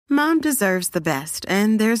Mom deserves the best,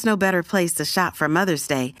 and there's no better place to shop for Mother's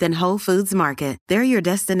Day than Whole Foods Market. They're your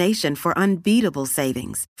destination for unbeatable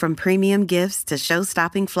savings, from premium gifts to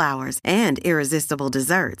show-stopping flowers and irresistible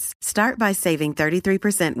desserts. Start by saving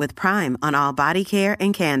 33% with Prime on all body care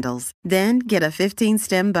and candles. Then get a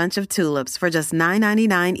 15-stem bunch of tulips for just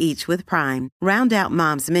 $9.99 each with Prime. Round out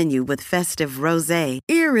Mom's menu with festive rosé,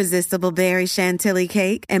 irresistible berry chantilly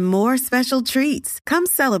cake, and more special treats. Come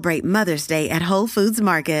celebrate Mother's Day at Whole Foods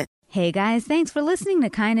Market. Hey guys, thanks for listening to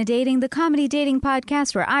Kinda Dating, the comedy dating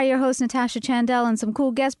podcast where I, your host Natasha Chandel, and some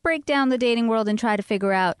cool guests break down the dating world and try to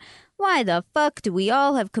figure out why the fuck do we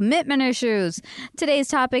all have commitment issues? Today's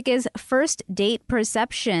topic is first date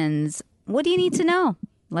perceptions. What do you need to know?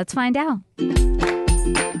 Let's find out.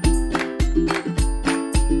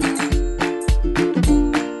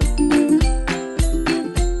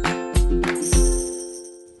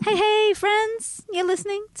 Hey, friends, you're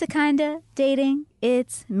listening to Kinda Dating.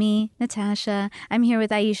 It's me, Natasha. I'm here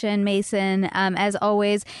with Aisha and Mason. As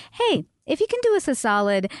always, hey, if you can do us a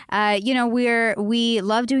solid, we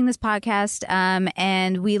love doing this podcast,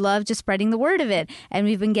 and we love just spreading the word of it. And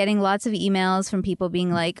we've been getting lots of emails from people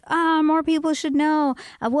being like, more people should know.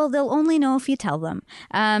 Well, they'll only know if you tell them.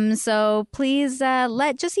 So please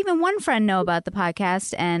let just even one friend know about the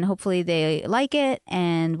podcast, and hopefully they like it,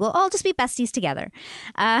 and we'll all just be besties together.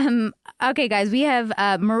 Okay, guys, we have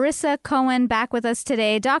Marissa Cohen back with us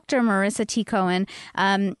today. Dr. Marissa T. Cohen,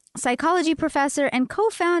 psychology professor and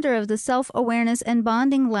co-founder of the Self-Awareness and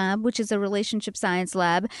Bonding Lab, which is a relationship science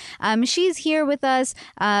lab. She's here with us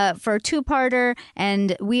for a two-parter,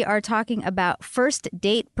 and we are talking about first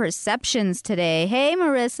date perceptions today. Hey,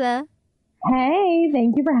 Marissa. Hey,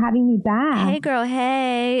 thank you for having me back. Hey, girl.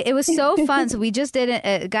 Hey. It was so fun. So we just did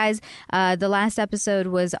it. Guys, the last episode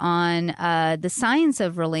was on the science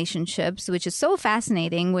of relationships, which is so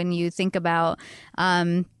fascinating when you think about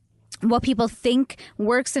what people think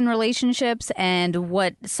works in relationships and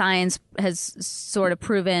what science has sort of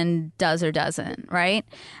proven does or doesn't, right?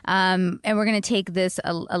 And we're going to take this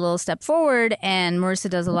a little step forward. And Marissa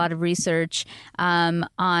does a lot of research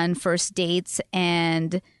on first dates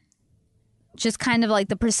and just kind of like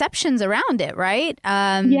the perceptions around it, right?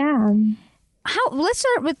 Yeah. Let's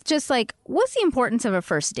start with just like, what's the importance of a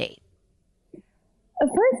first date? A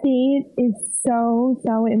first date is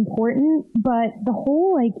so important, but the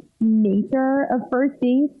whole nature of first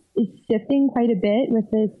dates is shifting quite a bit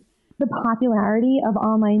with the popularity of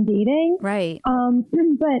online dating. Right.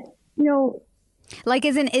 But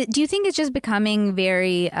do you think it's just becoming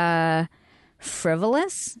very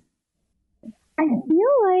frivolous? I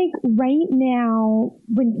feel like right now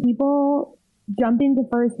when people jump into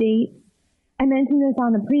first dates, I mentioned this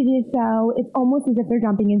on the previous show, it's almost as if they're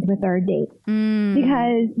jumping into a third date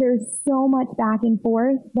because there's so much back and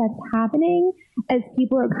forth that's happening as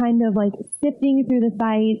people are kind of sifting through the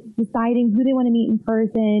site, deciding who they want to meet in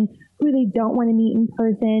person, who they don't want to meet in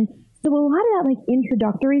person. So a lot of that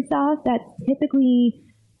introductory stuff that typically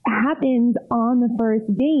happens on the first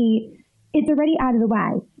date, it's already out of the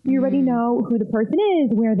way. You already know who the person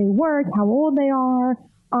is, where they work, how old they are,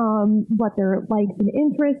 what their likes and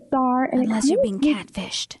interests are. And unless you're being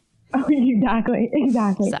catfished. Oh, exactly.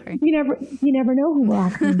 Sorry. You never know who will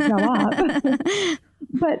actually show up.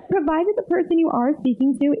 But provided the person you are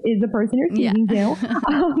speaking to is the person you're speaking to,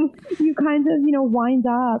 you kind of, wind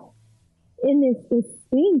up in this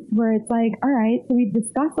space where it's like, all right, so we've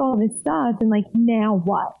discussed all this stuff and now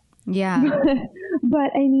what? Yeah.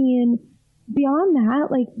 But I mean, beyond that,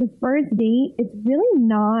 the first date, it's really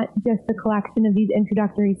not just a collection of these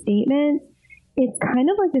introductory statements. It's kind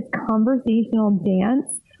of like this conversational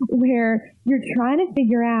dance where you're trying to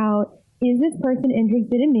figure out, is this person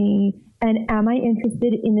interested in me? And am I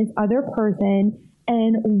interested in this other person?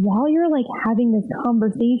 And while you're having this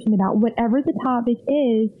conversation about whatever the topic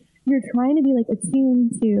is, you're trying to be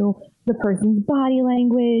attuned to the person's body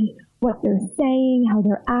language, what they're saying, how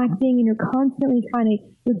they're acting, and you're constantly trying to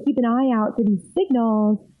keep an eye out for these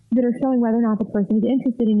signals that are showing whether or not the person is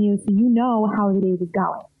interested in you, so you know how the date is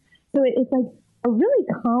going. So it's a really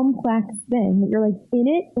complex thing that you're in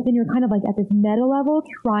it, but then you're kind of at this meta level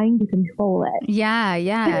trying to control it. Yeah.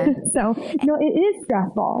 So, it is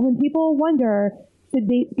stressful. When people wonder, should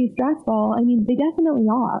dates be stressful? I mean, they definitely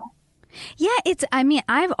are. Yeah,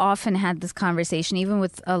 I've often had this conversation, even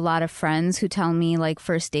with a lot of friends who tell me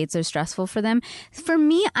first dates are stressful for them. For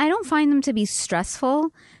me, I don't find them to be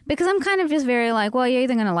stressful because I'm kind of just very well, you're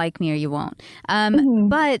either going to like me or you won't.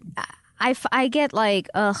 But I get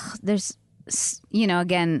there's,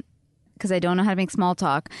 again, because I don't know how to make small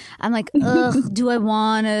talk. I'm ugh, do I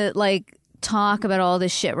want to talk about all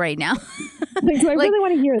this shit right now. Like, do I really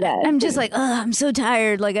want to hear that? I'm just like, ugh, I'm so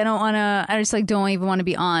tired. Like, I don't want to, I just like don't even want to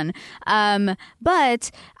be on.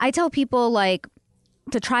 But I tell people like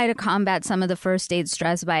to try to combat some of the first date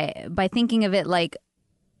stress by thinking of it like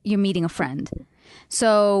you're meeting a friend.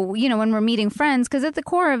 So, you know, when we're meeting friends, because at the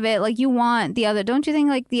core of it, like you want the other, don't you think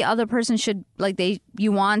like the other person should, like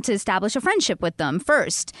you want to establish a friendship with them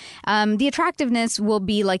first. The attractiveness will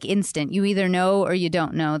be like instant. You either know or you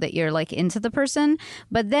don't know that you're like into the person.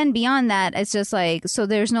 But then beyond that, it's just like, so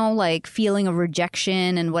there's no like feeling of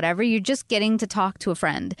rejection and whatever. You're just getting to talk to a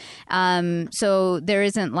friend. So there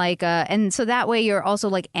isn't like and so that way you're also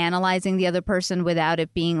like analyzing the other person without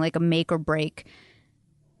it being like a make or break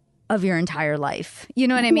of your entire life. You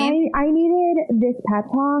know what I mean? I needed this pep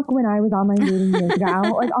talk when I was on my dating years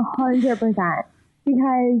ago, like 100%,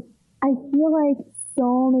 because I feel like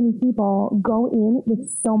so many people go in with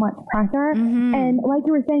so much pressure. And like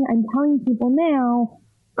you were saying, I'm telling people now,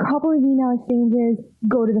 couple of email exchanges,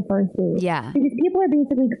 go to the first date. Yeah. Because people are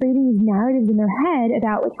basically creating these narratives in their head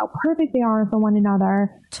about like how perfect they are for one another.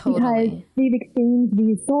 Totally. Because they've exchanged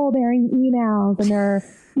these soul-bearing emails and they're,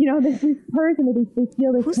 you know, this person that they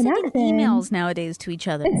feel this Who's connection. sending emails nowadays to each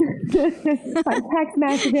other? Like text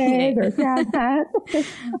messages or chat chats.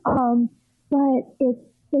 But it's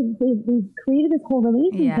like they've created this whole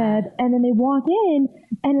relationship and then they walk in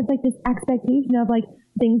and it's like this expectation of like,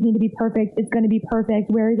 things need to be perfect. It's going to be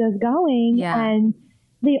perfect. Where is this going? Yeah. And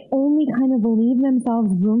they only kind of leave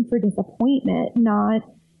themselves room for disappointment. Not,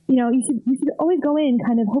 you know, you should always go in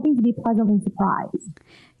kind of hoping to be pleasantly surprised.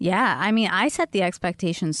 Yeah. I mean, I set the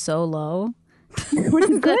expectations so low. Which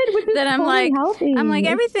is good. Which is that I'm totally like, healthy. I'm like,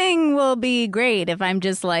 everything will be great if I'm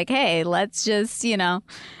just like, hey, let's just, you know,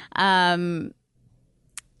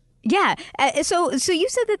 yeah. So you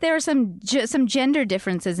said that there are some gender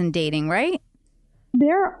differences in dating, right?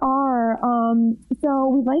 There are. So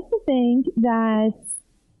we like to think that,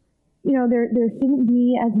 you know, there shouldn't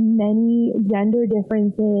be as many gender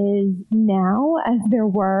differences now as there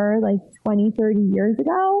were like 20, 30 years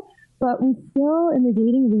ago. But we still, in the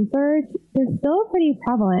dating research, they're still pretty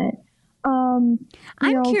prevalent.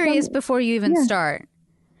 I'm curious before you even start.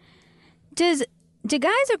 Do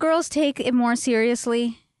guys or girls take it more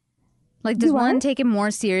seriously? Like, does one take it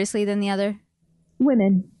more seriously than the other?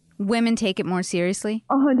 Women take it more seriously?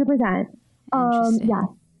 100%. Yes.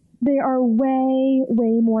 They are way,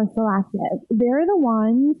 way more selective. They're the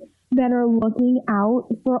ones that are looking out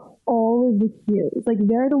for all of the cues. Like,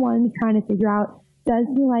 they're the ones trying to figure out, does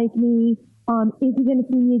he like me? Is he going to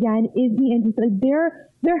see me again? Is he interested? Like,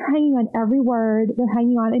 they're hanging on every word. They're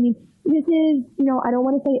hanging on. I mean, this is, you know, I don't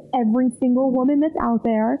want to say every single woman that's out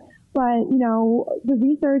there, but, you know, the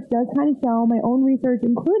research does kind of show, my own research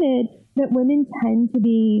included, that women tend to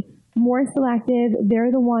be more selective.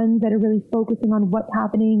 They're the ones that are really focusing on what's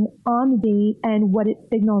happening on the date and what it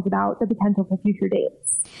signals about the potential for future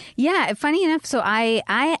dates. Yeah, funny enough. So I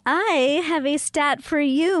have a stat for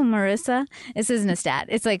you, Marissa. This isn't a stat.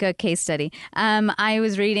 It's like a case study. I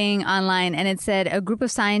was reading online and it said a group of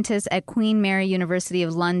scientists at Queen Mary University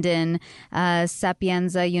of London,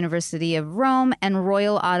 Sapienza University of Rome, and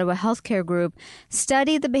Royal Ottawa Healthcare Group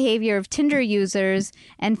studied the behavior of Tinder users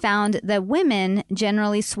and found that women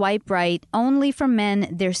generally swipe right only for men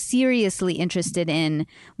they're seriously interested in,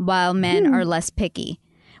 while men are less picky.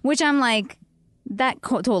 Which I'm like, that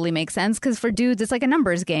totally makes sense, because for dudes, it's like a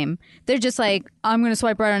numbers game. They're just like, I'm going to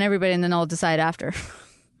swipe right on everybody and then I'll decide after.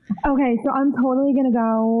 Okay, so I'm totally going to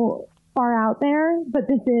go far out there, but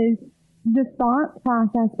this is the thought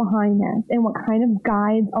process behind this, and what kind of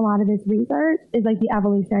guides a lot of this research is like the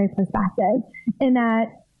evolutionary perspective, in that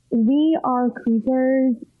we are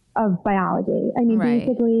creatures of biology. I mean,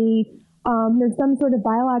 basically, there's some sort of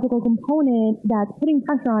biological component that's putting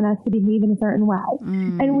pressure on us to behave in a certain way.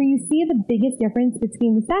 And where you see the biggest difference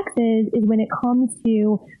between the sexes is when it comes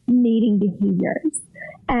to mating behaviors.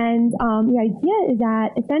 And the idea is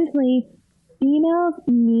that essentially females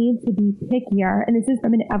need to be pickier. And this is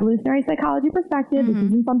from an evolutionary psychology perspective. This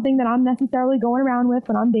isn't something that I'm necessarily going around with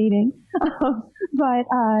when I'm dating.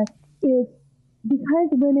 But it's because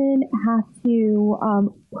women have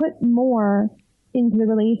to put more into the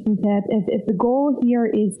relationship. If the goal here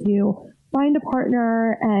is to find a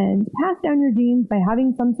partner and pass down your genes by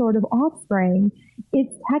having some sort of offspring,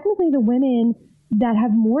 it's technically the women that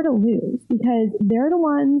have more to lose, because they're the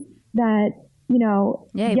ones that, you know,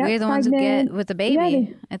 we're the ones who get with the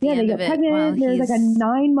baby at the end they of get it. pregnant. There's like a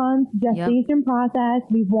 9-month gestation process.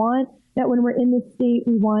 We want that when we're in this state,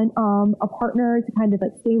 we want a partner to kind of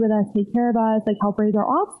like stay with us, take care of us, like help raise our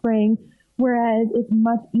offspring. Whereas it's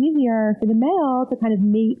much easier for the male to kind of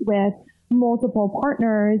mate with multiple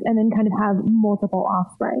partners and then kind of have multiple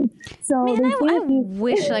offspring. So Man, I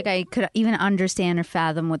wish like I could even understand or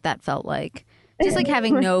fathom what that felt like. Just like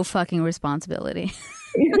having no fucking responsibility.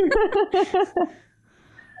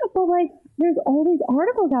 Well, like there's all these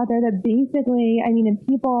articles out there that basically, I mean, and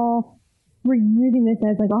people were using this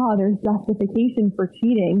as like, oh, there's justification for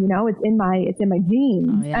cheating. You know, it's in my genes.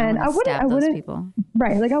 Oh, yeah, and I wouldn't, people.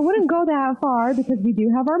 Right. Like I wouldn't go that far because we do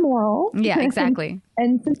have our morals. Yeah, exactly.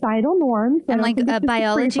 and societal norms. And like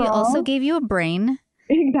biology also gave you a brain.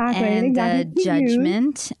 Exactly. And a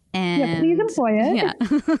judgment. And yeah, please employ it. Yeah.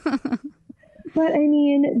 But I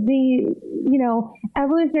mean,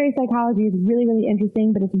 evolutionary psychology is really, really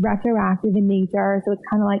interesting, but it's retroactive in nature. So it's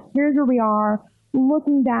kind of like, here's where we are.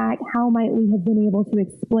 Looking back, how might we have been able to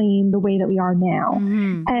explain the way that we are now?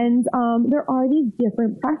 Mm-hmm. And there are these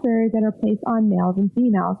different pressures that are placed on males and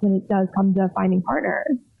females when it does come to finding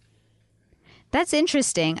partners. That's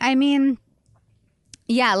interesting. I mean,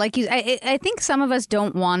 yeah, like I think some of us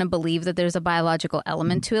don't want to believe that there's a biological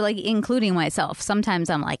element to it, like including myself. Sometimes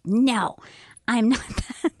I'm like, no, I'm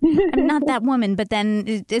not that woman. But then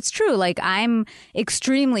it's true. Like I'm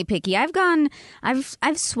extremely picky. I've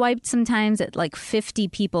swiped sometimes at like 50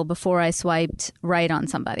 people before I swiped right on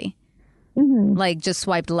somebody. Mm-hmm. Like just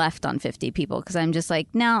swiped left on 50 people because I'm just like,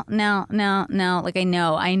 no. Like I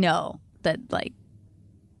know that like,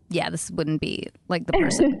 yeah, this wouldn't be like the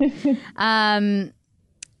person.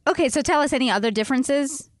 Okay, so tell us any other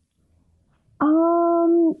differences.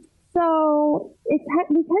 So we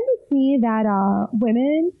tend to see that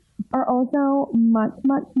women are also much,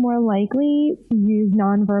 much more likely to use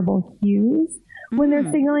nonverbal cues when they're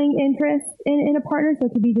signaling interest in a partner. So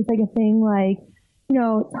it could be just like a thing like,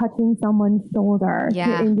 touching someone's shoulder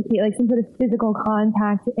to indicate like some sort of physical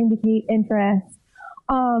contact to indicate interest.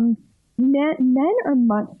 Men are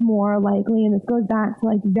much more likely, and this goes back to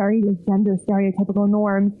like very gender stereotypical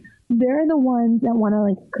norms. They're the ones that want to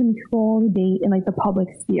like control the date in like the public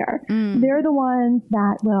sphere. They're the ones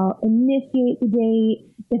that will initiate the date.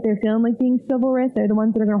 If they're feeling like being chivalrous, they're the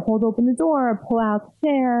ones that are going to hold open the door, or pull out the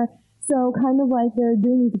chair. So kind of like they're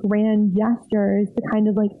doing these grand gestures to kind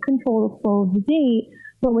of like control the flow of the date.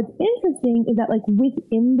 But what's interesting is that like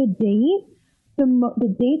within the date,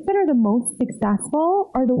 the dates that are the most successful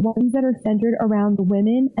are the ones that are centered around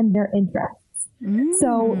women and their interests.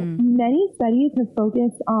 So many studies have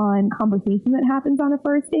focused on conversation that happens on a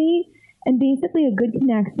first date. And basically a good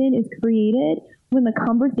connection is created when the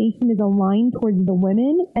conversation is aligned towards the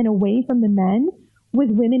women and away from the men, with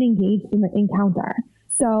women engaged in the encounter.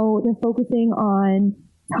 So they're focusing on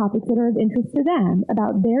topics that are of interest to them,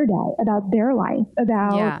 about their day, about their life,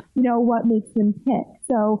 about, what makes them tick.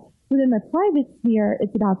 So within the private sphere,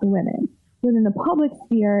 it's about the women. Within the public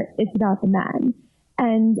sphere, it's about the men.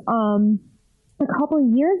 And a couple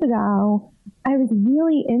of years ago, I was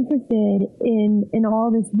really interested in all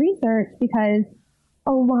this research because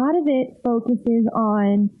a lot of it focuses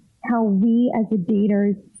on how we as the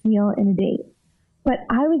daters feel in a date. But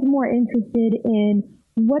I was more interested in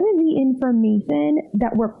what is the information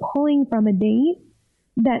that we're pulling from a date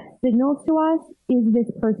that signals to us, is this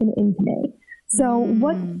person into me? So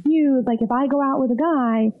what cues, like if I go out with a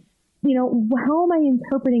guy, how am I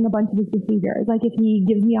interpreting a bunch of his behaviors? Like if he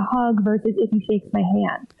gives me a hug versus if he shakes my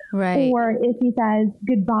hand. Right. Or if he says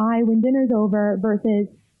goodbye when dinner's over versus,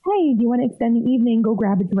 hey, do you want to extend the evening, go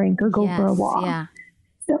grab a drink or go for a walk? Yeah.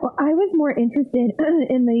 So I was more interested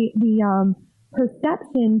in the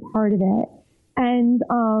perception part of it. And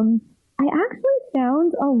I actually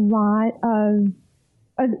found a lot of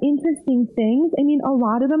interesting things. I mean, a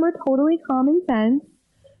lot of them are totally common sense.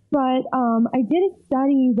 But I did a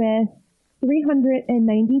study with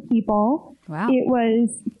 390 people. Wow.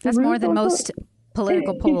 That's more than most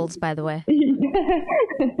political polls, by the way. It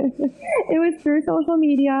was through social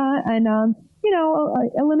media. And, a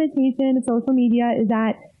limitation of social media is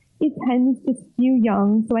that it tends to skew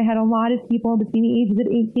young. So I had a lot of people between the ages of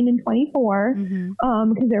 18 and 24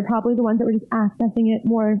 because they're probably the ones that were just accessing it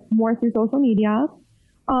more through social media.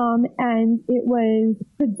 And it was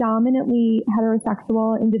predominantly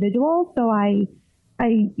heterosexual individuals. So I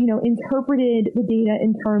interpreted the data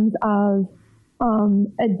in terms of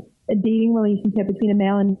a dating relationship between a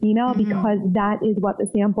male and a female because that is what the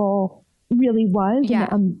sample really was. Yeah.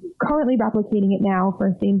 And I'm currently replicating it now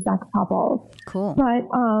for same-sex couples. Cool. But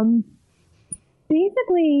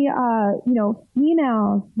basically,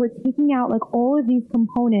 females were taking out like all of these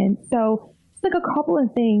components. So just like a couple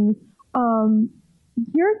of things.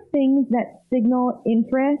 Here are things that signal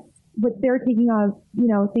interest, what they're taking of,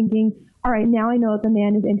 thinking, all right, now I know that the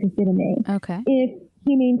man is interested in me. Okay. If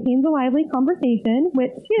he maintains a lively conversation,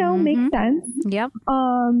 which, makes sense. Yep.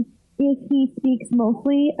 if he speaks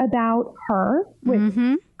mostly about her, which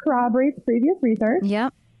corroborates previous research.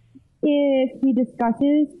 Yep. If he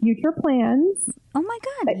discusses future plans. Oh my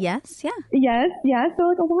God. Yes. Yeah. Yes. So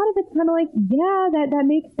like a lot of it's kind of like, yeah, that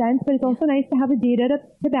makes sense, but it's also nice to have the data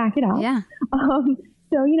to back it up. Yeah.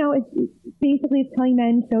 So, it's basically it's telling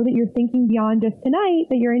men, show that you're thinking beyond just tonight,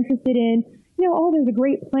 that you're interested in, oh, there's a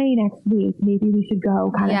great play next week. Maybe we should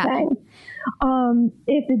go kind of thing.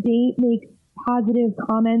 If the date makes positive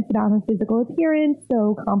comments about her physical appearance,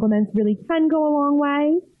 so compliments really can go a long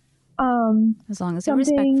way. As long as they're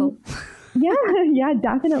respectful. Yeah,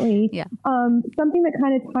 definitely. Yeah. Something that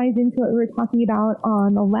kind of ties into what we were talking about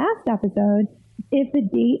on the last episode, if the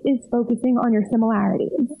date is focusing on your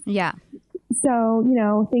similarities. Yeah. So,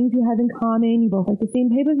 things you have in common, you both like the same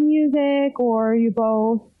type of music, or you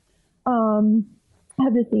both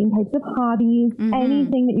have the same types of hobbies,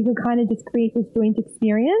 anything that you can kind of just create this joint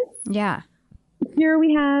experience. Yeah. Here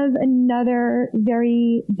we have another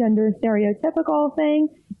very gender stereotypical thing,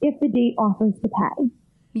 if the date offers to pay.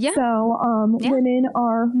 Yeah. So women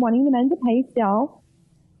are wanting the men to pay still.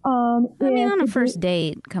 On a first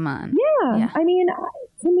date, come on. Yeah. I mean,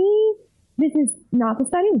 to me, this is not the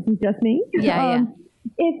study. This is just me. Yeah.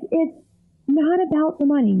 It's not about the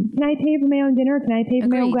money. Can I pay for my own dinner? Can I pay for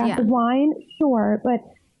my own glass of wine? Sure. But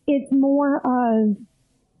it's more of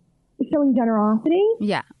showing generosity.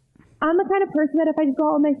 Yeah. I'm the kind of person that if I just go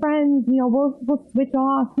out with my friends, we'll switch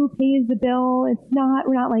off who pays the bill.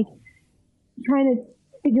 We're not like trying to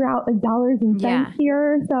figure out like dollars and cents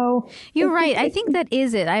here. So you're right. I think that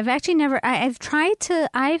is it. I've actually I've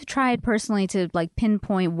tried personally to like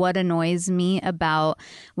pinpoint what annoys me about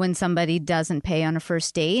when somebody doesn't pay on a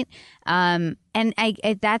first date. And I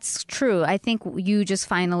that's true. I think you just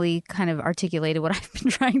finally kind of articulated what I've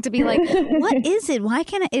been trying to be like, what is it? Why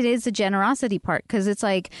can't it is the generosity part? Because it's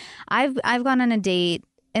like I've gone on a date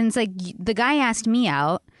and it's like the guy asked me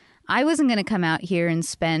out. I wasn't going to come out here and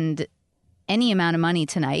spend any amount of money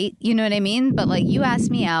tonight, you know what I mean? But like you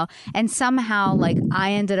asked me out and somehow like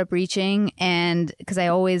I ended up reaching and because I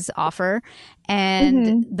always offer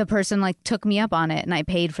and the person like took me up on it and I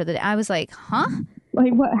paid for I was like, huh?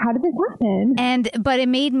 Like what? How did this happen? But it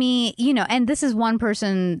made me, and this is one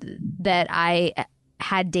person that I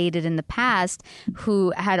had dated in the past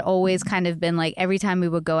who had always kind of been like every time we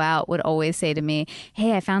would go out would always say to me,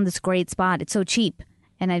 hey, I found this great spot. It's so cheap.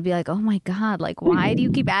 And I'd be like, oh, my God, like, why do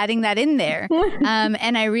you keep adding that in there?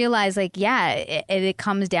 And I realized, like, it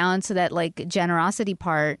comes down to that, like, generosity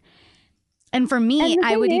part. And for me,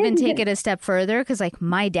 I would even take it a step further because, like,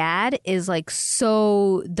 my dad is, like,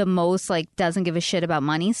 so the most, like, doesn't give a shit about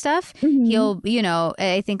money stuff. He'll,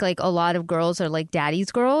 I think, like, a lot of girls are, like,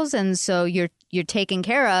 daddy's girls. And so you're taken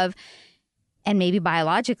care of. And maybe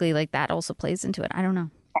biologically, like, that also plays into it. I don't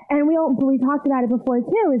know. And we talked about it before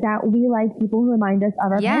too, is that we like people who remind us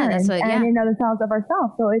of our parents and in other selves of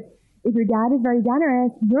ourselves. So if your dad is very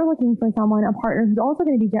generous, you're looking for someone, a partner who's also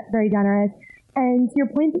going to be very generous. And to your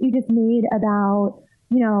point that you just made about,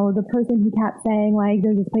 the person who kept saying like,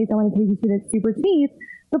 there's this place I want to take you to that's super cheap.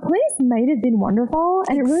 The place might have been wonderful,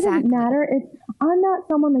 and it really doesn't matter if I'm not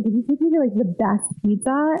someone like if you take me to like the best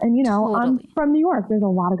pizza, and I'm from New York. There's a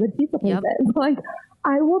lot of good pizza places. Yep. Like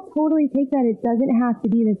I will totally take that. It doesn't have to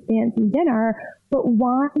be this fancy dinner, but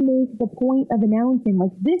why make the point of announcing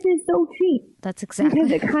like this is so cheap? That's exactly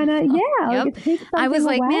because it kind of like it takes I was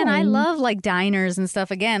like, away. man, I love like diners and stuff.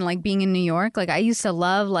 Again, like being in New York, like I used to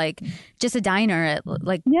love like just a diner at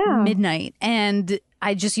like midnight, and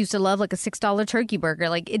I just used to love like a $6 turkey burger.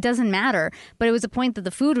 Like it doesn't matter, but it was a point that the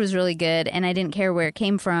food was really good, and I didn't care where it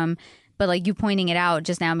came from. But like you pointing it out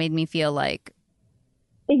just now made me feel like.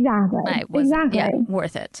 Exactly. Yeah,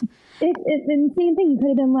 worth it. It's the same thing. You could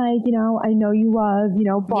have been like, I know you love,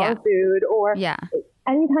 bar food, or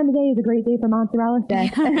any time of day is a great day for mozzarella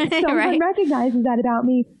sticks. And someone recognizes that about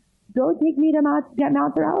me. Go take me to get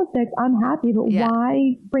mozzarella sticks. I'm happy, but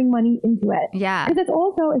why bring money into it? Yeah. Because it's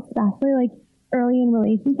also, especially like early in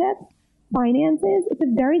relationships, finances, it's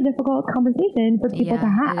a very difficult conversation for people to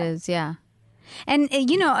have. It is, yeah. And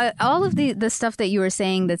all of the stuff that you were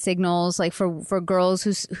saying that signals like for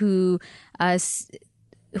girls who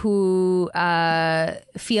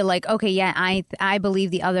feel like, okay, yeah, I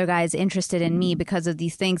believe the other guy is interested in me because of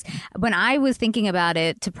these things. When I was thinking about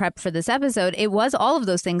it to prep for this episode, it was all of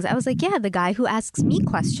those things. I was like, yeah, the guy who asks me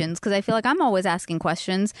questions, because I feel like I'm always asking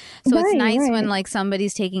questions. So it's nice when like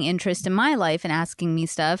somebody's taking interest in my life and asking me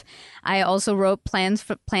stuff. I also wrote plans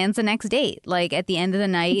the next date. Like at the end of the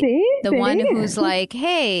night, one who's like,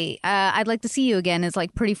 hey, I'd like to see you again is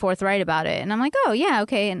like pretty forthright about it. And I'm like, oh, yeah,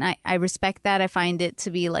 okay. And I respect that. I find it to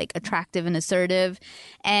be like attractive and assertive.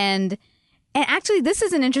 And And actually, this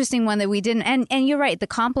is an interesting one that we didn't. And you're right. The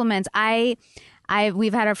compliments.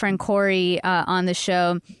 We've had our friend Corey on the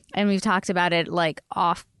show, and we've talked about it like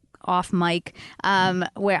off mic,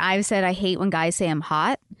 where I've said I hate when guys say I'm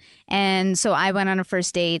hot. And so I went on a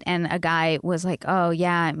first date, and a guy was like, "Oh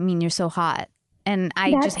yeah, I mean, you're so hot." And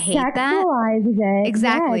I just hate that. It.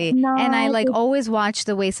 Exactly. Yeah, and I like always watch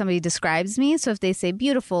the way somebody describes me. So if they say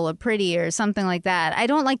beautiful or pretty or something like that, I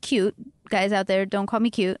don't like cute. Guys out there, don't call me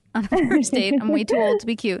cute on a first date. I'm way too old to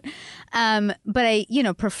be cute. But I,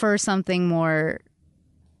 prefer something more,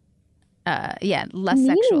 less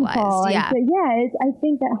meaningful. Sexualized. Yeah. I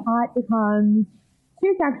think that hot becomes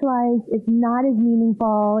too sexualized. It's not as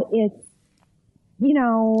meaningful. It's,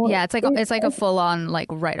 Yeah, it's like a full on like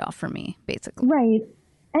write off for me, basically. Right.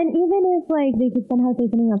 And even if like they could somehow say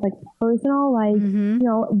something that's like personal, like,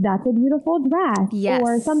 that's a beautiful dress. Yes.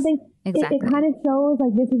 Or something. Exactly. It kind of shows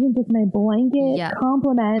like this isn't just my blanket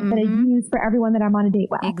compliment that I use for everyone that I'm on a date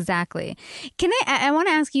with. Exactly. I want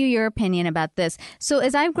to ask you your opinion about this. So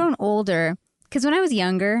as I've grown older, because when I was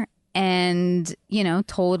younger and,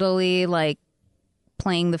 totally like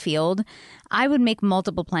playing the field, I would make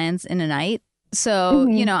multiple plans in a night. So,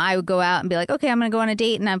 I would go out and be like, okay, I'm going to go on a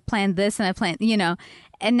date and I've planned this and I've planned,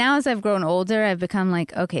 and now as I've grown older, I've become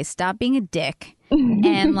like, okay, stop being a dick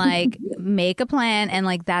and like make a plan. And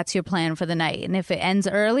like, that's your plan for the night. And if it ends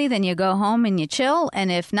early, then you go home and you chill.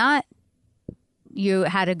 And if not, you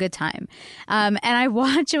had a good time. And I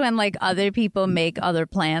watch when like other people make other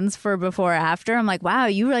plans for before or after. I'm like, wow,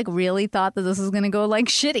 you like really thought that this was going to go like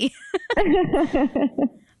shitty.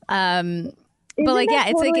 But like, yeah,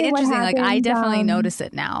 it's like interesting. Like I definitely notice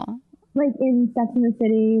it now. Like in Sex and the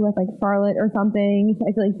City with like Charlotte or something,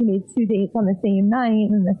 I feel like she made 2 dates on the same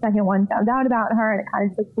night, and the second one found out about her, and it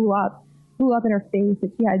kind of just blew up in her face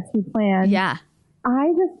that she had 2 plans. Yeah.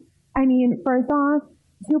 First off,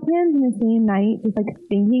 2 plans in the same night, just like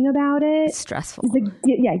thinking about it. It's stressful. It's like,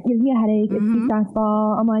 it gives me a headache. It's too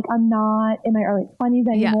stressful. I'm like, I'm not in my early 20s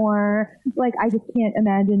anymore. Yeah. Like, I just can't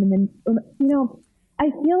imagine. And then,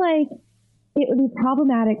 I feel like it would be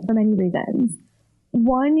problematic for many reasons.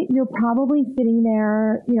 One, you're probably sitting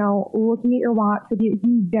there, looking at your watch, being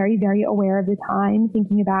very, very aware of the time,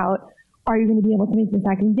 thinking about, are you going to be able to make the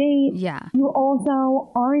second date? Yeah. You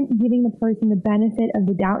also aren't giving the person the benefit of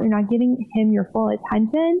the doubt. You're not giving him your full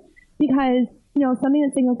attention because, something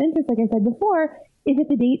that signals interest, like I said before, is if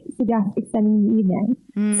the date suggests extending the evening.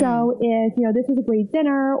 So if, this was a great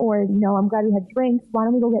dinner or, I'm glad we had drinks, why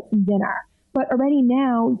don't we go get some dinner? But already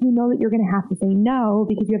now, you know that you're going to have to say no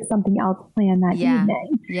because you have something else planned that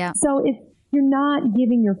evening. Yeah. So if you're not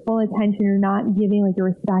giving your full attention, you're not giving like your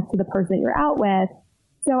respect to the person that you're out with.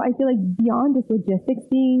 So I feel like beyond just logistics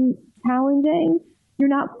being challenging, you're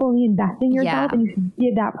not fully investing yourself and you should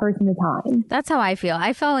give that person the time. That's how I feel.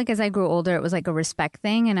 I felt like as I grew older, it was like a respect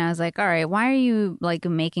thing. And I was like, all right, why are you like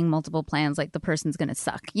making multiple plans? Like the person's going to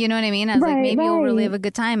suck. You know what I mean? I was like, maybe you'll really have a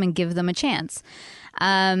good time and give them a chance.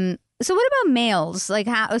 So what about males? Like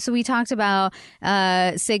so we talked about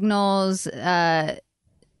signals that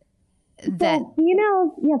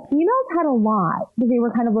females had a lot that they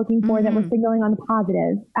were kind of looking for that were signaling on the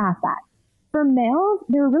positive aspect. For males,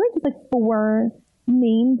 there were really just like 4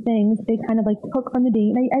 main things they kind of like took from the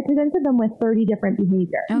date. And I presented them with 30 different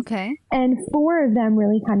behaviors. Okay. And 4 of them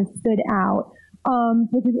really kind of stood out,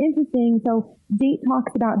 which is interesting. So date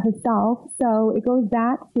talks about herself. So it goes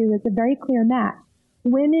back to, it's a very clear match.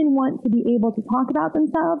 Women want to be able to talk about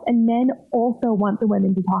themselves, and men also want the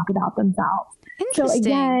women to talk about themselves. Interesting. So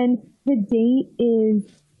again, the date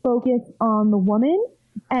is focused on the woman,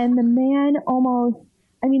 and the man almost,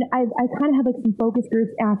 I kind of had like some focus groups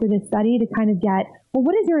after this study to kind of get, well,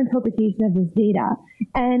 what is your interpretation of this data?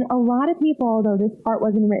 And a lot of people, although this part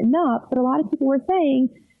wasn't written up, but a lot of people were saying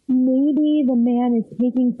maybe the man is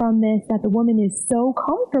taking from this that the woman is so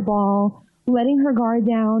comfortable letting her guard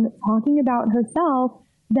down, talking about herself,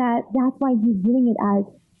 that's why he's doing it as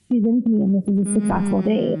she's into me and this is a successful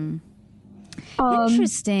date.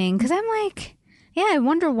 Interesting. Because I'm like, I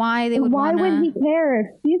wonder why they would Why would he care if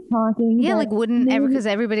she's talking? Yeah, like wouldn't because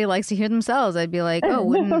everybody likes to hear themselves. I'd be like, oh,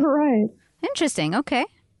 wouldn't. Right. Interesting. Okay.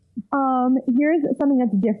 Here's something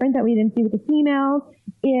that's different that we didn't see with the females.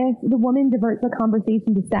 If the woman diverts the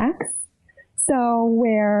conversation to sex, so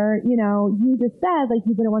where, you just said, like,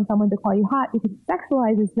 you wouldn't want someone to call you hot because it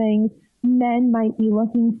sexualizes things, men might be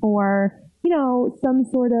looking for, some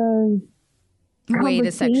sort of way to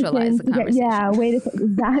sexualize the conversation. Way to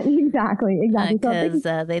exactly. Because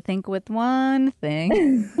they think with one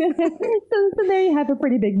thing. so there you have a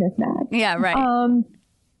pretty big mismatch. Yeah, right.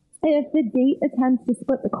 If the date attempts to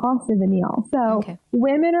split the cost of the meal. So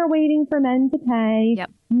women are waiting for men to pay.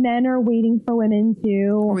 Yep. men are waiting for women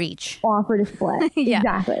to reach, offer to split. Yeah.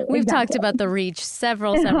 Exactly. We've talked about the reach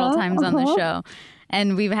several times on the show.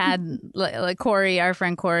 And we've had like Corey, our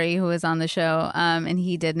friend Corey, who was on the show, and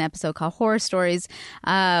he did an episode called Horror Stories,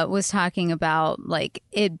 was talking about like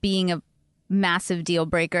it being a massive deal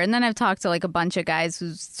breaker. And then I've talked to like a bunch of guys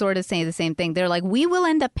who sort of say the same thing. They're like, we will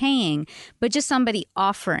end up paying, but just somebody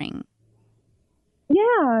offering.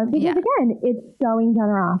 Yeah, because again, it's showing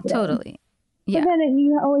generosity. Totally. Yeah. But then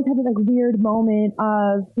you always have this like weird moment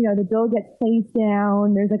of, you know, the bill gets placed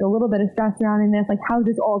down. There's like a little bit of stress surrounding this. Like, how's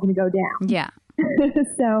this all going to go down? Yeah.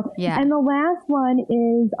 So, and the last one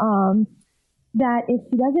is that if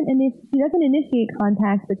she doesn't initiate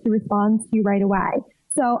contact, but she responds to you right away.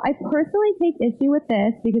 So I personally take issue with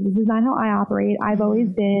this because this is not how I operate. I've always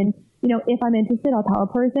been, you know, if I'm interested, I'll tell a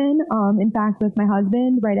person. In fact, with my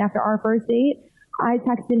husband, right after our first date, I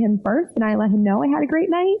texted him first and I let him know I had a great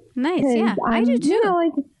night. Nice, yeah. I do too. You know,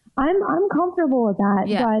 like I'm comfortable with that.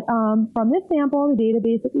 Yeah. But from this sample, the data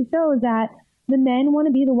basically shows that the men want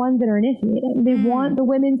to be the ones that are initiating. They want the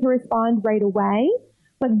women to respond right away,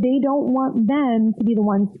 but they don't want them to be the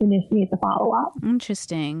ones to initiate the follow-up.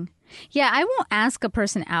 Interesting. Yeah, I won't ask a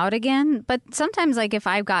person out again, but sometimes like if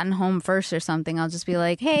I've gotten home first or something, I'll just be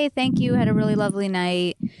like, hey, thank you, had a really lovely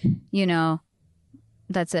night, you know.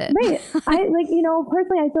 That's it. Right. I like, you know,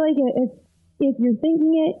 personally, I feel like if you're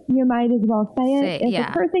thinking it, you might as well say it. If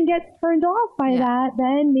the person gets turned off by that,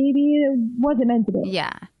 then maybe it wasn't meant to be.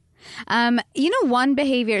 Yeah. You know, one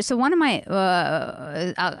behavior. So one of my,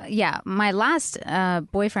 my last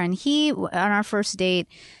boyfriend, he on our first date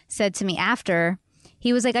said to me after,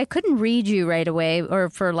 he was like, I couldn't read you right away or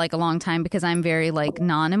for like a long time because I'm very like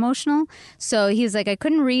non-emotional. So he was like, I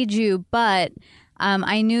couldn't read you, but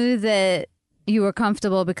I knew that you were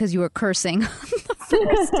comfortable because you were cursing on the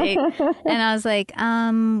first date. And I was like,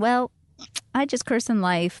 well, I just curse in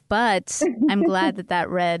life, but I'm glad that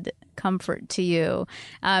read comfort to you.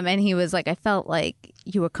 And he was like, I felt like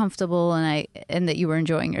you were comfortable and that you were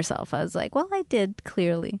enjoying yourself. I was like, well, I did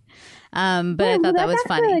clearly. But I thought that was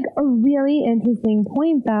funny. Like a really interesting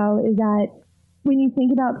point though, is that when you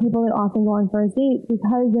think about people that often go on first dates,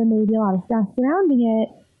 because there may be a lot of stress surrounding it,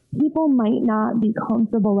 people might not be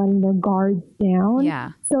comfortable letting their guards down.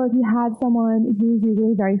 Yeah. So if you have someone who's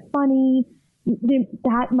usually very funny,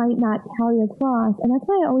 that might not carry across. And that's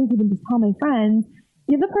why I always even just tell my friends,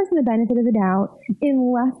 give the person the benefit of the doubt,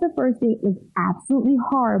 unless the first date was absolutely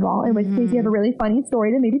horrible, in which case you have a really funny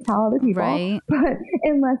story to maybe tell other people. Right. But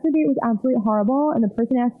unless the date was absolutely horrible and the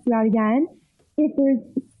person asks you out again, if there's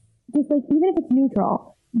just like, even if it's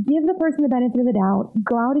neutral, give the person the benefit of the doubt,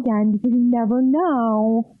 go out again, because you never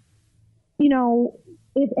know, you know,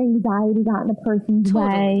 if anxiety got in the person's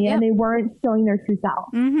way and they weren't showing their true self.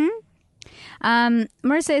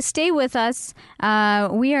 Marissa, stay with us.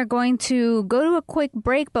 We are going to go to a quick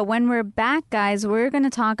break, but when we're back, guys, we're going to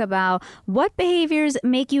talk about what behaviors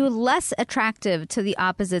make you less attractive to the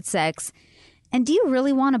opposite sex. And do you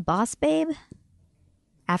really want a boss babe?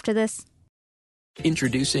 After this.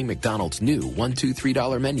 Introducing McDonald's new $1, $2,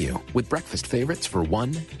 $3 menu with breakfast favorites for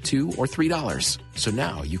 $1, $2, or $3. So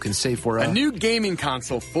now you can save for a new gaming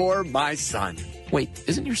console for my son. Wait,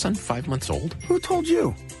 isn't your son 5 months old? Who told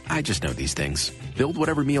you? I just know these things. Build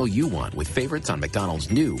whatever meal you want with favorites on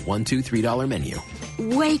McDonald's new $1, $2, $3 menu.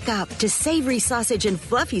 Wake up to savory sausage and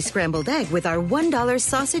fluffy scrambled egg with our $1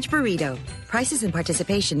 sausage burrito. Prices and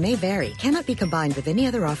participation may vary. Cannot be combined with any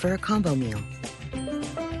other offer or combo meal.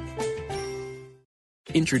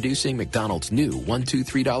 Introducing McDonald's new $1,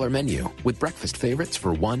 $2, $3 menu with breakfast favorites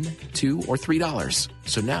for $1, $2, or $3.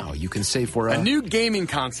 So now you can save for a new gaming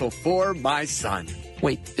console for my son.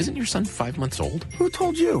 Wait, isn't your son 5 months old? Who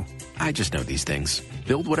told you? I just know these things.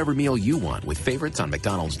 Build whatever meal you want with favorites on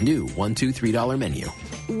McDonald's new $1, $2, $3 menu.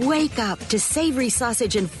 Wake up to savory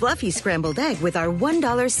sausage and fluffy scrambled egg with our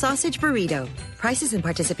 $1 sausage burrito. Prices and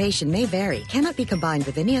participation may vary. Cannot be combined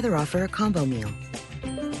with any other offer or combo meal.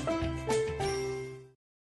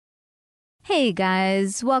 Hey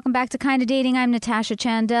guys, welcome back to Kinda Dating. I'm Natasha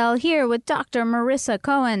Chandel here with Dr. Marissa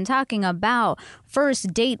Cohen talking about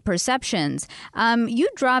first date perceptions. You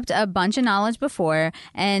dropped a bunch of knowledge before,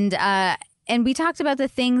 and we talked about the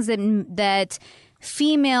things that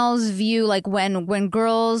females view, like when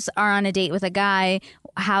girls are on a date with a guy,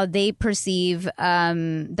 how they perceive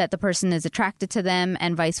that the person is attracted to them,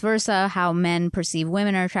 and vice versa, how men perceive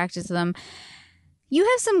women are attracted to them. You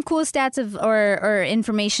have some cool stats or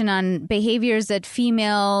information on behaviors that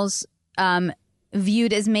females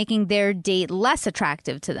viewed as making their date less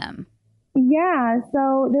attractive to them. Yeah,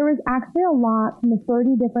 so there was actually a lot from the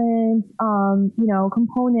 30 different,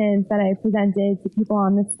 components that I presented to people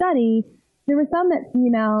on the study there were some that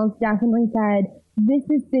females definitely said, this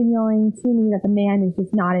is signaling to me that the man is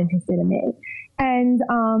just not interested in me. And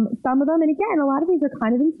some of them, and again, a lot of these are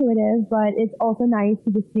kind of intuitive, but it's also nice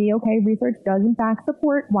to just see, okay, research does in fact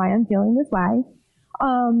support why I'm feeling this way.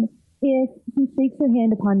 If he shakes your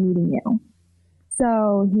hand upon meeting you.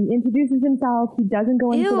 So he introduces himself, he doesn't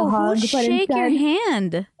go into the hug. Who shake your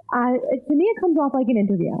hand? To me, it comes off like an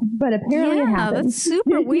interview, but apparently it happens. That's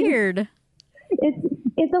super weird.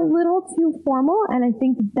 It's a little too formal, and I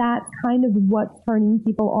think that's kind of what's turning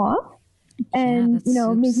people off. And,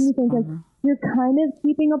 making you think like you're kind of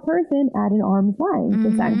keeping a person at an arm's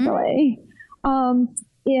length, essentially. And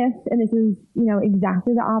this is,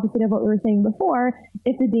 exactly the opposite of what we were saying before,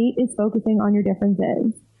 if the date is focusing on your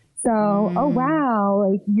differences. So, oh, wow,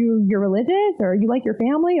 like you're religious or you like your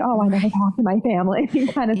family? Oh, I never talk to my family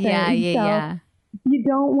kind of thing. Yeah. You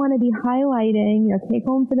don't want to be highlighting, take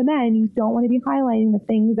home for the men, you don't want to be highlighting the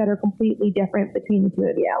things that are completely different between the two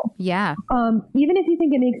of you. Yeah. Even if you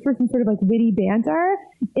think it makes for some sort of like witty banter,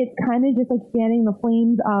 it's kind of just like fanning the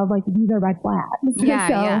flames of like, these are red flags.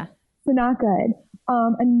 So not good.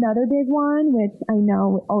 Another big one, which I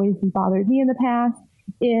know always bothered me in the past,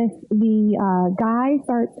 if the guy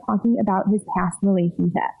starts talking about his past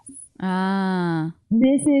relationships.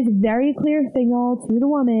 This is very clear signal to the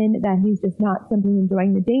woman that he's just not simply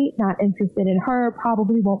enjoying the date, not interested in her,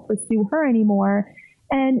 probably won't pursue her anymore.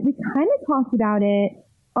 And we kind of talked about it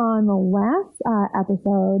on the last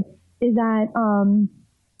episode, is that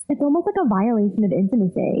it's almost like a violation of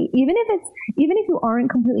intimacy. Even if you aren't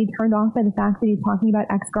completely turned off by the fact that he's talking about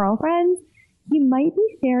ex-girlfriends, he might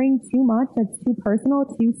be sharing too much that's too personal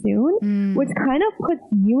too soon, which kind of puts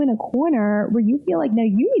you in a corner where you feel like, now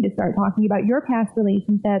you need to start talking about your past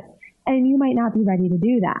relationships, and you might not be ready to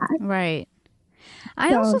do that. Right.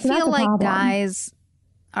 I also feel like guys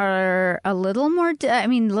are a little more, a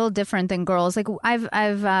little different than girls. Like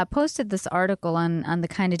I've posted this article on the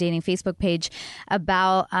Kinda Dating Facebook page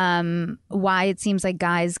about why it seems like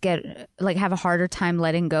guys have a harder time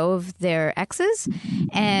letting go of their exes,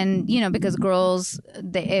 and because girls,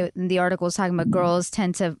 the article is talking about girls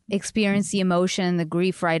tend to experience the emotion, the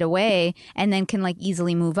grief right away, and then can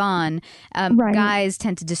easily move on. Guys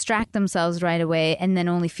tend to distract themselves right away and then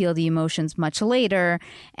only feel the emotions much later,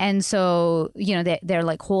 and so they're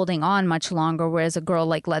like holding on much longer, whereas a girl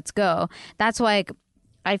lets go. That's why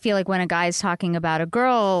I feel like when a guy's talking about a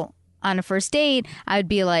girl on a first date, I'd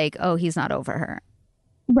be like, oh, he's not over her.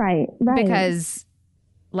 Right. Because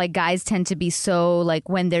guys tend to be so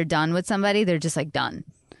when they're done with somebody, they're just done.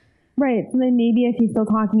 Right. So then maybe if he's still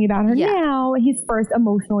talking about her now, he's first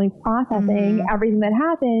emotionally processing everything that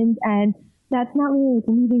happened, and that's not really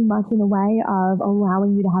leaving much in the way of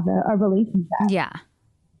allowing you to have a relationship. Yeah.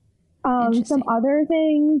 Some other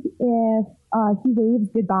things, if he waves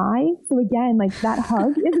goodbye. So again, that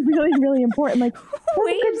hug is really, really important.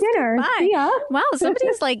 Waves dinner. Goodbye. See ya. Wow,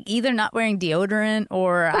 somebody's either not wearing deodorant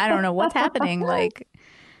or I don't know what's happening. Right.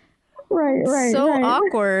 So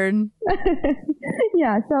awkward.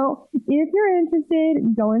 Yeah. So if you're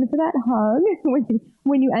interested, go in for that hug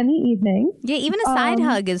when you end the evening. Yeah, even a side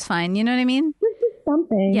hug is fine. You know what I mean? Just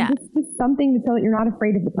something. Yeah. Just something to show that you're not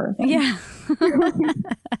afraid of the person. Yeah.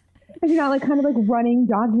 If you're not kind of running,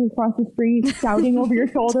 jogging across the street, shouting over your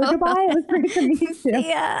shoulder, goodbye, it was great to meet you.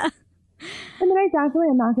 Yeah. And then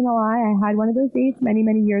I'm not going to lie, I had one of those dates many,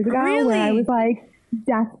 many years ago where I was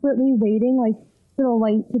desperately waiting for the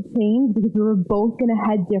light to change because we were both going to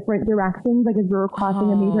head different directions as we were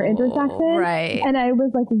crossing a major intersection. Right. And I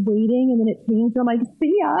was waiting, and then it changed. And I'm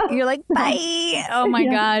see ya. You're bye. Oh my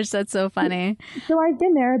gosh, that's so funny. So I've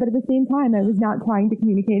been there, but at the same time, I was not trying to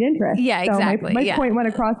communicate interest. Yeah, exactly. So my point went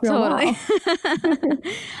across real well.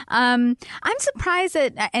 I'm surprised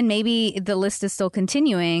that, and maybe the list is still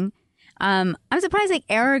continuing. I'm surprised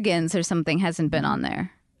arrogance or something hasn't been on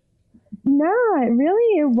there. No,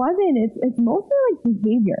 it wasn't. It's mostly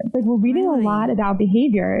behaviors. We're reading a lot about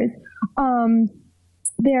behaviors.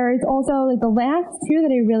 There's also the last two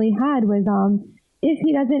that I really had was if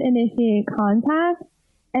he doesn't initiate contact,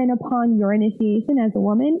 and upon your initiation as a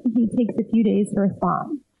woman, he takes a few days to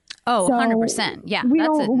respond. Oh, so 100%. Yeah,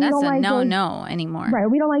 that's a no anymore. Right.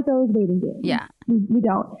 We don't like those waiting games. Yeah. We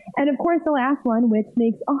don't. And of course, the last one, which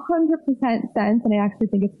makes 100% sense, and I actually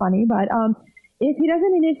think it's funny, but if he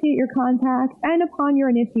doesn't initiate your contact, and upon your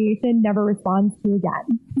initiation, never responds to you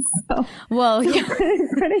again. So, well, yeah.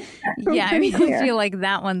 pretty I feel like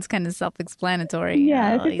that one's kind of self-explanatory.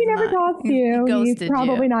 Yeah, if he never talks to you, he's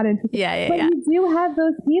probably not interested. Yeah. You do have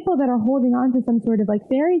those people that are holding on to some sort of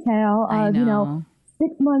fairy tale of,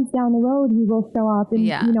 6 months down the road, he will show up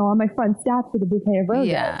and, on my front steps with a bouquet of roses.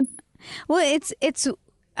 Yeah. Well, it's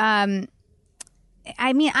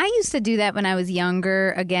I mean, I used to do that when I was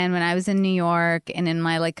younger. Again, when I was in New York and in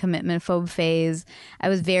my like commitment phobe phase, I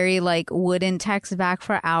was very like wouldn't text back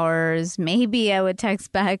for hours. Maybe I would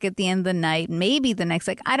text back at the end of the night. Maybe the next,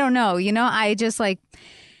 like, I don't know. You know, I just like,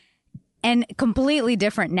 and completely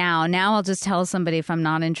different now. Now I'll just tell somebody if I'm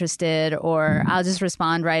not interested or I'll just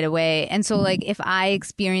respond right away. And so like if I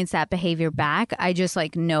experience that behavior back, I just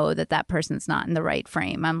like know that that person's not in the right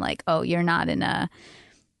frame. I'm like, oh, you're not in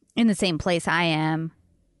the same place I am.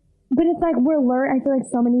 But it's like I feel like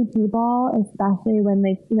so many people, especially when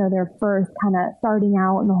they, you know, they're first kind of starting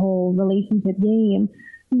out in the whole relationship game,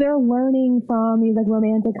 they're learning from these like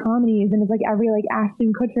romantic comedies, and it's like every like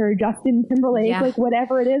Ashton Kutcher, Justin Timberlake, like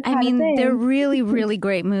whatever it is. I mean, they're really, really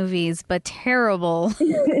great movies, but terrible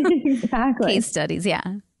exactly. case studies. Yeah,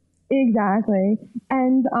 exactly.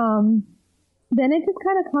 And then it just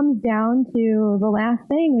kind of comes down to the last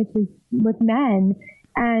thing, which is with men.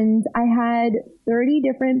 And I had 30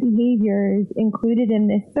 different behaviors included in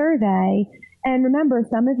this survey. And remember,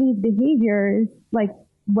 some of these behaviors, like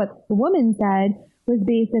what the woman said, was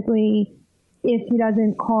basically if he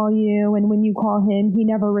doesn't call you and when you call him, he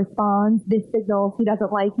never responds, this signals he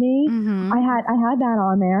doesn't like me. Mm-hmm. I had that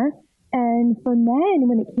on there. And for men,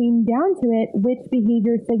 when it came down to it, which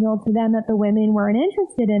behavior signaled to them that the women weren't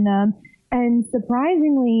interested in them? And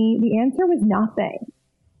surprisingly, the answer was nothing.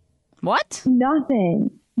 What?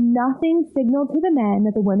 Nothing signaled to the men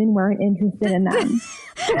that the women weren't interested in them.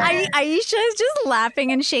 Aisha is just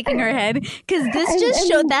laughing and shaking her head because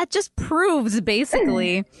that just proves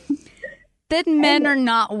basically that men are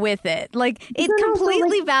not with it. Like it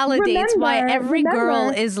completely validates why every girl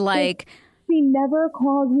is like, she never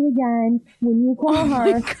calls you again. When you call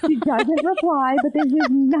her, she doesn't reply, but this is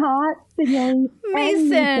not signaling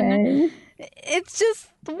anything. It's just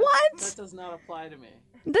what? That does not apply to me.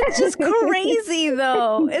 That's just crazy,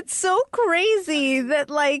 though. It's so crazy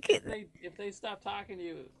that, like... If they stop talking to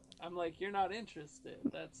you, I'm like, you're not interested.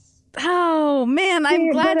 That's... Oh, man,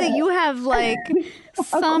 I'm glad that you have, like,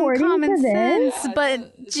 some common sense,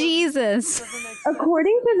 but Jesus.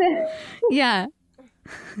 According to this... Yeah.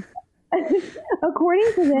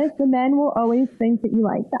 According to this, the men will always think that you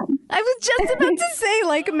like them. I was just about to say,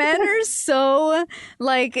 like, men are so,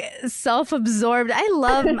 like, self-absorbed.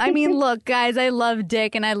 I mean, look, guys, I love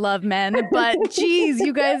dick and I love men, but geez,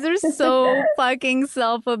 you guys are so fucking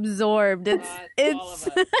self-absorbed. It's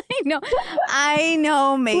I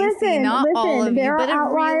know, Macy, not all of you, but a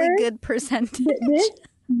really good percentage.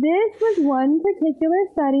 This was one particular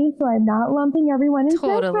study, so I'm not lumping everyone into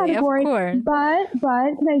that category. Of course. But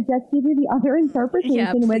can I just give you the other interpretation?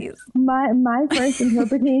 Yeah, please. My first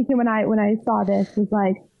interpretation when I saw this was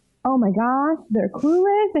like, oh my gosh, they're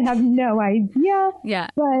clueless. They have no idea. Yeah.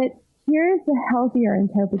 But here's the healthier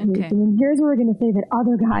interpretation, and here's where we're going to say that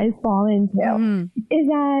other guys fall into, is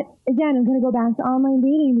that, again, I'm going to go back to online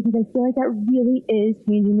dating because I feel like that really is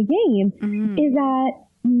changing the game, is that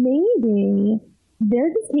maybe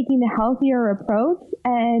they're just taking the healthier approach,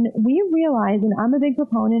 and we realize, and I'm a big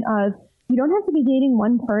proponent of, you don't have to be dating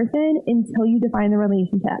one person until you define the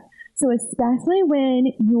relationship. So especially when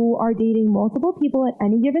you are dating multiple people at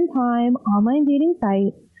any given time, online dating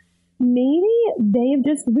sites, maybe they've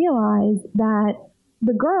just realized that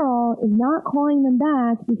the girl is not calling them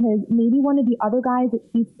back because maybe one of the other guys that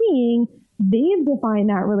she's seeing, they've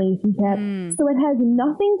defined that relationship. So it has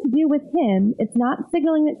nothing to do with him. It's not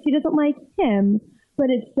signaling that she doesn't like him, but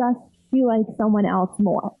it's just she likes someone else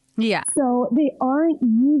more. Yeah. So they aren't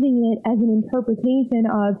using it as an interpretation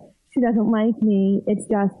of she doesn't like me. It's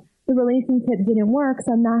just the relationship didn't work,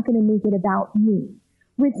 so I'm not going to make it about me.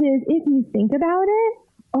 Which is, if you think about it,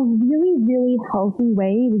 a really, really healthy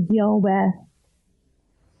way to deal with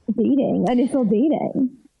dating, initial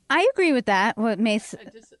dating. I agree with that. What Mace?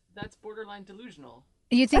 That's borderline delusional.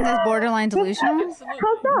 You think that's borderline delusional? Absolutely.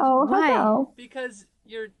 How so? Why? How so? Because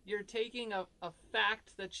you're taking a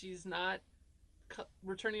fact that she's not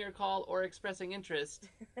returning her call or expressing interest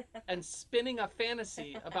and spinning a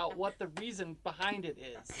fantasy about what the reason behind it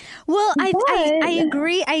is. Well, I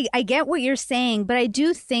agree. I get what you're saying, but I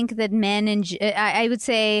do think that men, and I would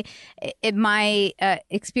say my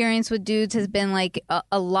experience with dudes has been like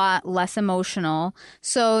a lot less emotional.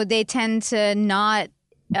 So they tend to not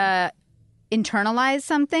internalize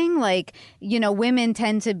something. Like, you know, women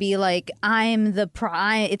tend to be like,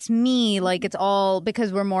 it's me, like it's all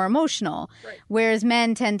because we're more emotional. Right. Whereas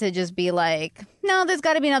men tend to just be like, no, there's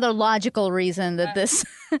got to be another logical reason that this,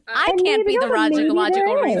 I can't be the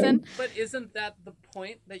logical reason. But isn't that the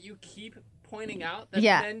point, that you keep pointing out that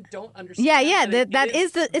Yeah. men don't understand. Yeah. That That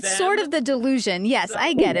is it's sort of the delusion. Yes,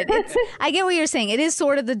 I get it. I get what you're saying. It is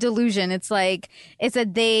sort of the delusion. It's like it's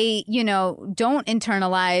that they, don't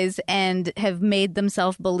internalize and have made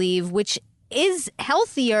themselves believe, which is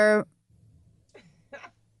healthier.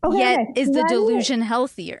 Okay, Yet okay. is the Let me- delusion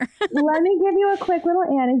healthier? Let me give you a quick little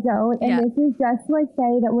anecdote, and Yeah. this is just to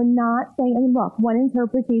say that we're not saying, look, one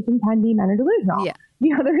interpretation can be men are delusional. Yeah.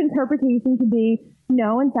 The other interpretation could be,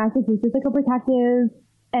 no, in fact, this is just like a protective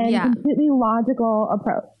and Yeah. completely logical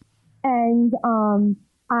approach. And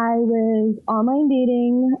I was online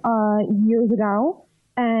dating years ago,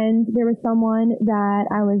 and there was someone that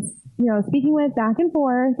I was, speaking with back and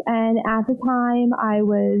forth, and at the time I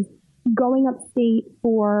was going upstate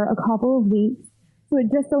for a couple of weeks. So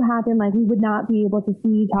it just so happened like we would not be able to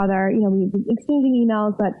see each other. We'd be exchanging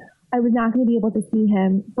emails, but I was not going to be able to see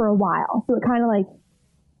him for a while. So it kind of like,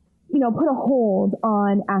 put a hold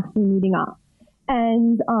on actually meeting up.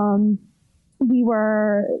 And we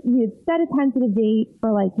had set a tentative date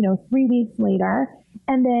for 3 weeks later.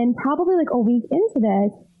 And then probably like a week into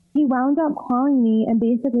this, he wound up calling me and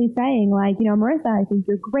basically saying like, Marissa, I think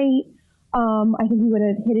you're great. I think we would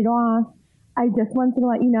have hit it off. I just wanted to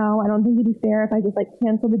let you know, I don't think it'd be fair if I just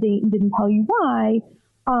canceled the date and didn't tell you why.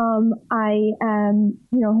 I am,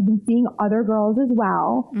 have been seeing other girls as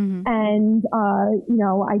well. Mm-hmm. And,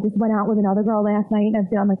 I just went out with another girl last night and I've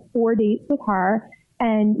been on 4 dates with her.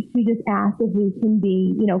 And she just asked if we can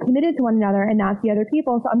be, committed to one another and not see other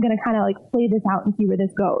people. So I'm going to kind of play this out and see where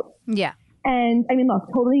this goes. Yeah. And I mean, look,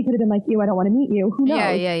 totally he could have been like, I don't want to meet you. Who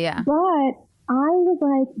knows? Yeah. But I was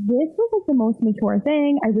like, this was the most mature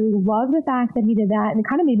thing. I really love the fact that he did that, and it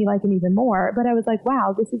kind of made me like him even more. But I was like,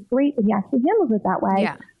 wow, this is great that he actually handles it that way.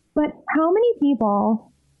 Yeah. But how many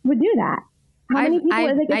people would do that? How many people?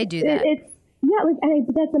 I do that.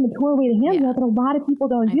 That's a mature way to handle it. But a lot of people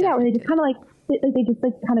don't do that, where they just kind of they just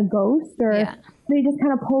kind of ghost, or they just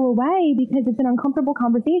kind of pull away because it's an uncomfortable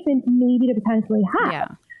conversation maybe to potentially have. Yeah.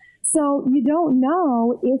 So you don't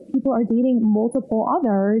know if people are dating multiple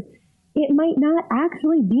others. It might not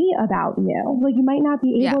actually be about you. You might not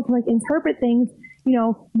be able to interpret things,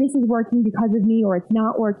 this is working because of me, or it's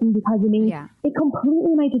not working because of me. Yeah. It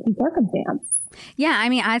completely might just be circumstance. Yeah, I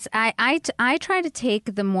mean, I try to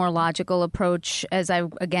take the more logical approach as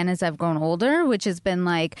I've grown older, which has been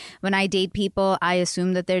when I date people, I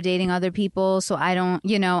assume that they're dating other people. So I don't,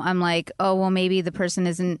 I'm like, oh, well, maybe the person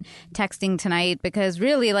isn't texting tonight because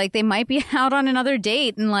really they might be out on another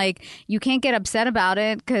date, and you can't get upset about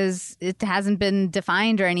it because it hasn't been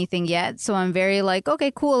defined or anything yet. So I'm very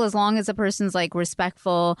okay, cool, as long as the person's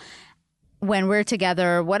respectful when we're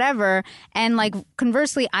together, whatever. And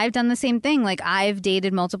conversely, I've done the same thing. I've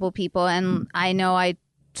dated multiple people, and I know I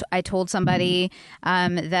told somebody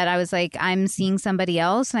that I was I'm seeing somebody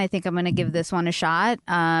else, and I think I'm going to give this one a shot.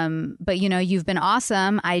 But you've been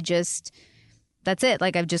awesome. That's it.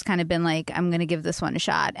 I've just kind of been I'm going to give this one a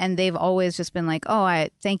shot. And they've always just been oh, I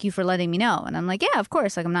thank you for letting me know. And I'm yeah, of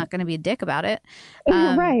course. I'm not going to be a dick about it.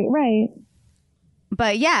 Right.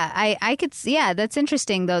 But yeah, I could see, that's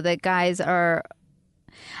interesting though, that guys are,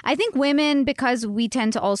 I think women, because we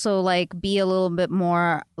tend to also be a little bit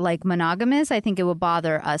more monogamous, I think it would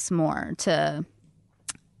bother us more to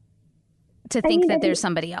think that there's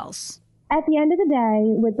somebody else. At the end of the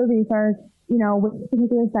day, with the research, with this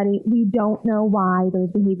particular study, we don't know why those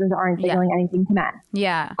behaviors aren't signaling anything to men.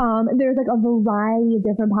 Yeah. There's a variety of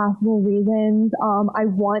different possible reasons. I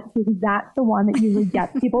want to, because that's the one that usually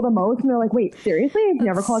gets people the most. And they're like, wait, seriously? I've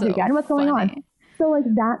never called you again? What's going on? So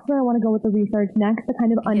that's where I want to go with the research next, to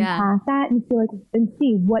kind of unpack that and feel and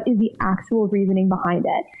see what is the actual reasoning behind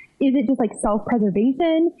it. Is it just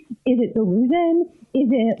self-preservation? Is it delusion? Is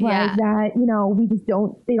it that, we just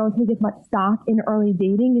they don't take as much stock in early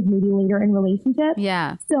dating as maybe later in relationships?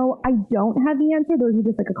 Yeah. So I don't have the answer. Those are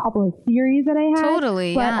just a couple of theories that I have.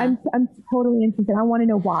 Totally, but yeah. I'm totally interested. I want to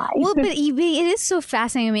know why. Well, but it is so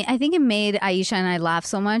fascinating. I mean, I think it made Aisha and I laugh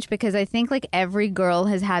so much because I think every girl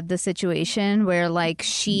has had the situation where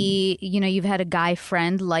she, you've had a guy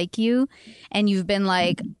friend like you and you've been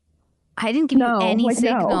I didn't give you any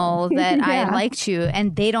signal that I liked you,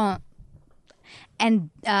 and they don't.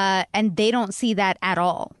 And they don't see that at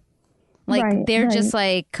all. They're just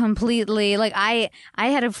completely I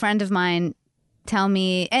had a friend of mine tell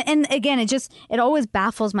me, and again, it always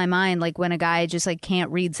baffles my mind when a guy just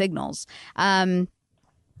can't read signals. And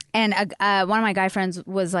one of my guy friends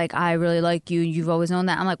was I really like you. You've always known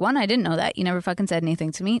that. I'm one, I didn't know that. You never fucking said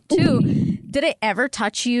anything to me. Two, Did it ever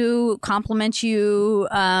touch you, compliment you,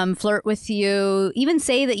 flirt with you, even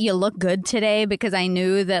say that you look good today? Because I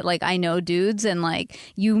knew that, like, I know dudes and, like,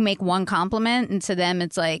 you make one compliment and to them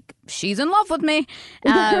it's like, she's in love with me.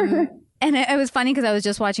 And it was funny because I was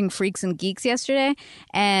just watching Freaks and Geeks yesterday,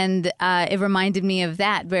 and it reminded me of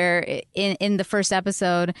that, where in the first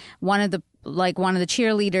episode, one of the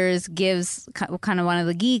cheerleaders gives kind of one of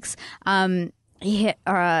the geeks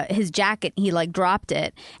his jacket. He like dropped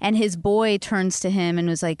it, and his boy turns to him and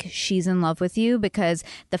was like, she's in love with you because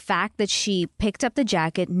the fact that she picked up the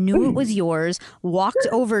jacket, knew it was yours, walked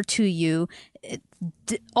over to you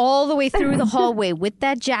all the way through the hallway with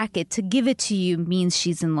that jacket to give it to you means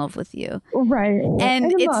she's in love with you. Right.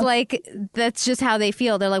 And it's like, that's just how they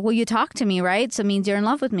feel. They're like, well, you talked to me, right? So it means you're in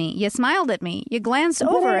love with me. You smiled at me. You glanced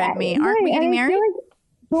over at me. Aren't we getting married?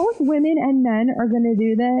 Both women and men are going to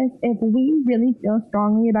do this if we really feel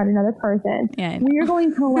strongly about another person. Yeah, we are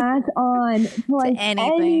going to latch on to like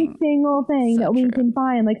any single thing that we can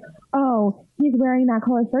find. Like, oh, he's wearing that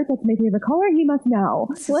color shirt. That's my favorite color. He must know.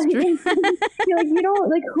 Like, you don't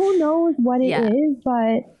like. Who knows what it is?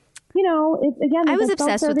 But you know, it's again. I was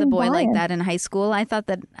obsessed with a boy like that in high school. I thought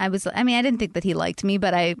that I was. I mean, I didn't think that he liked me,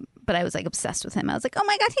 but I was like obsessed with him. I was like, oh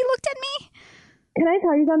my god, he looked at me. Can I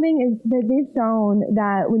tell you something? Is that they've shown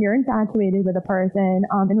that when you're infatuated with a person,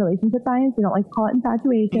 in relationship science, we don't like to call it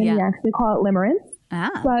infatuation. We actually call it limerence.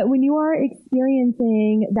 But when you are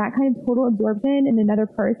experiencing that kind of total absorption in another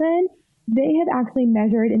person, they have actually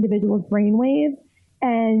measured individuals' brain waves,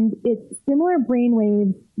 and it's similar brain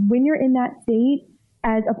waves when you're in that state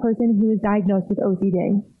as a person who is diagnosed with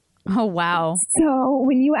OCD. Oh, wow. So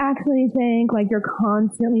when you actually think like you're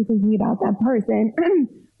constantly thinking about that person,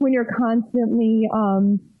 when you're constantly,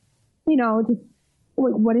 just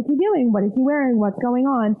what is he doing? What is he wearing? What's going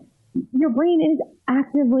on? Your brain is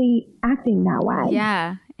actively acting that way.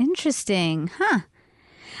 Yeah. Interesting. Huh.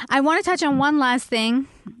 I want to touch on one last thing,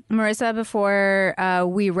 Marissa, before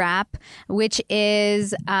we wrap, which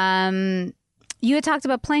is you had talked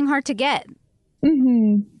about playing hard to get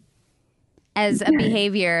as a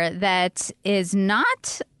behavior that is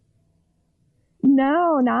not...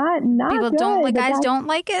 No, not people good. Don't like guys don't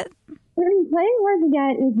like it. Playing hard to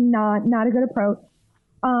get is not a good approach.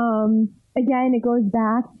 Again, it goes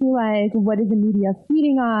back to like what is the media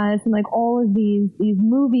feeding us, and like all of these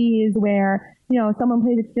movies where someone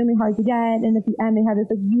plays extremely hard to get, and at the end they have this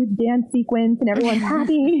like huge dance sequence and everyone's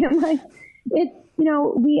happy. And like it's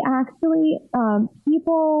we actually the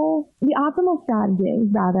optimal strategy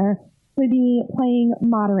rather would be playing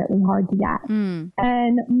moderately hard to get.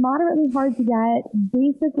 And moderately hard to get,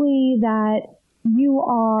 basically that you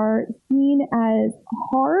are seen as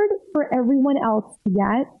hard for everyone else to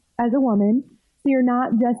get as a woman. So you're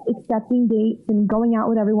not just accepting dates and going out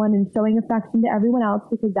with everyone and showing affection to everyone else,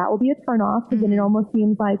 because that will be a turnoff, because then it almost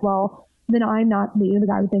seems like, well, then I'm not, the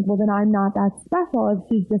guy would think, well, then I'm not that special if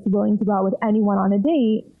she's just willing to go out with anyone on a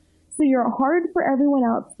date. So you're hard for everyone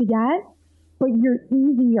else to get, but you're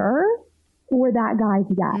easier for that guy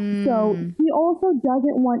to get. So he also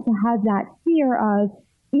doesn't want to have that fear of,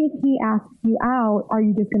 if he asks you out, are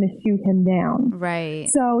you just going to shoot him down? Right.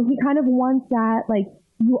 So he kind of wants that, like,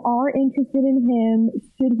 you are interested in him.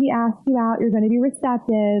 Should he ask you out, you're going to be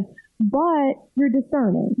receptive, but you're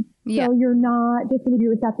discerning. Yeah. So you're not just going to be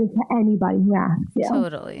receptive to anybody who asks you.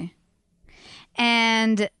 Totally.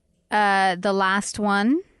 And the last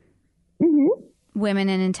one, women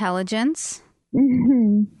in intelligence.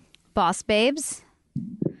 Boss babes.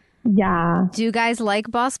 Yeah. Do guys like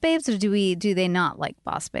boss babes, or do they not like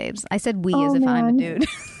boss babes? I said we as if I'm a dude.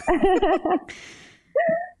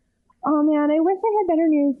 Oh man, I wish I had better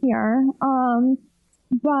news here.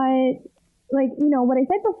 But like, what I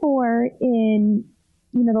said before in,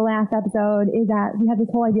 the last episode is that we have this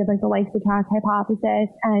whole idea of like the likes attract hypothesis.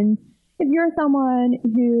 And if you're someone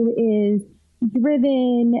who is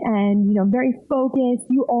driven and, very focused,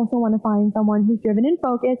 you also want to find someone who's driven and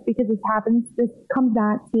focused, because this comes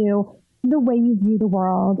back to the way you view the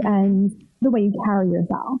world and the way you carry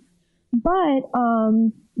yourself. But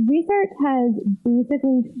research has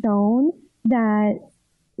basically shown that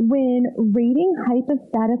when rating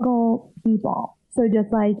hypothetical people, so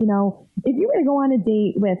just like, if you were to go on a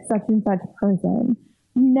date with such and such person,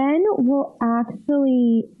 men will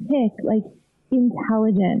actually pick like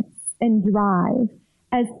intelligence and drive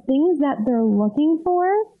as things that they're looking for.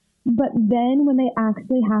 But then when they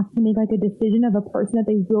actually have to make like a decision of a person that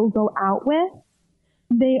they will go out with,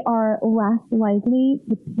 they are less likely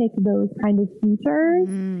to pick those kind of features.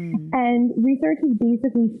 And research has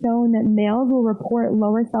basically shown that males will report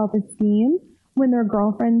lower self-esteem when their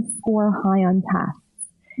girlfriends score high on tests.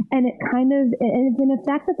 And and it's an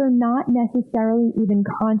effect that they're not necessarily even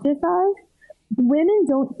conscious of. Women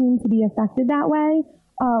don't seem to be affected that way.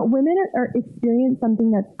 Women are experience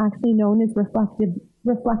something that's actually known as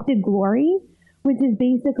reflected glory, which is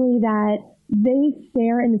basically that they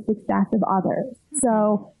share in the success of others.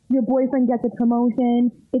 So your boyfriend gets a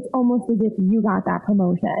promotion, it's almost as if you got that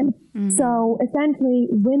promotion. So essentially,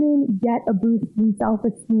 women get a boost in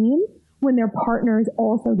self-esteem when their partners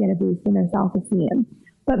also get a boost in their self-esteem.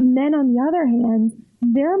 But men, on the other hand,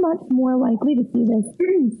 they're much more likely to see this,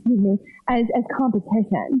 excuse me, as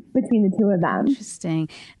competition between the two of them. Interesting.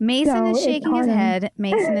 Mason is shaking his head.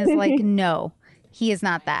 Mason is like, no, he is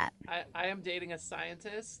not that. I am dating a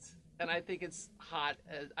scientist, and I think it's hot.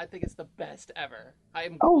 I think it's the best ever.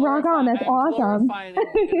 Rock on. That's awesome. Glorifying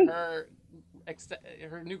in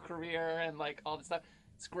her new career and like all this stuff.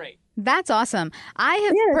 It's great. That's awesome. I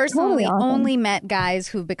have personally only met guys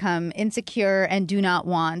who've become insecure and do not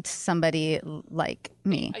want somebody like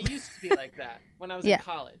me. I used to be like that when I was in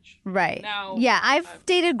college. Right. Now, I've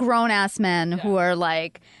dated grown-ass men who are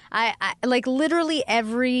like, I like literally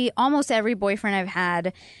almost every boyfriend I've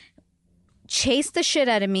had chased the shit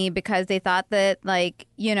out of me because they thought that, like,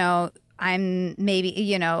 you know, I'm maybe,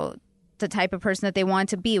 you know, the type of person that they want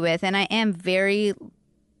to be with. And I am very,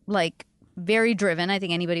 like, very driven. I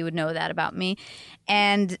think anybody would know that about me,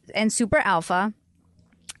 and super alpha.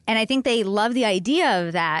 And I think they love the idea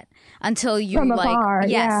of that until you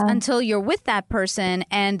until you're with that person.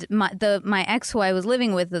 And my ex who I was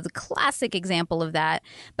living with is a classic example of that.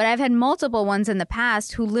 But I've had multiple ones in the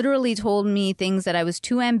past who literally told me things that I was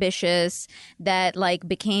too ambitious, that like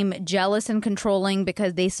became jealous and controlling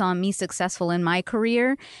because they saw me successful in my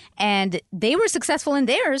career, and they were successful in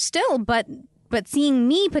theirs still, but seeing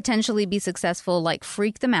me potentially be successful, like,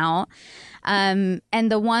 freaked them out. And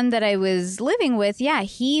the one that I was living with,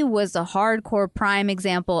 he was a hardcore prime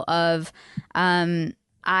example of, I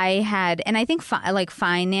think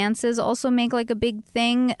finances also make like a big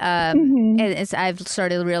thing. As I've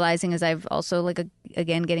started realizing as I've also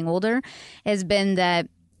again getting older, has been that,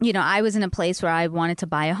 you know, I was in a place where I wanted to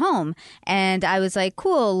buy a home, and I was like,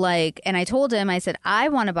 cool. Like, and I told him, I said, I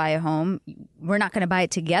want to buy a home. We're not going to buy it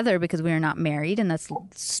together because we are not married, and that's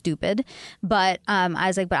stupid. But I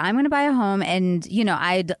was like, but I'm going to buy a home, and, you know,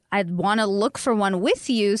 I'd want to look for one with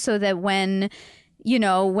you so that when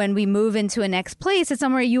we move into a next place, it's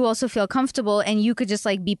somewhere you also feel comfortable and you could just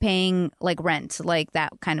like be paying like rent, like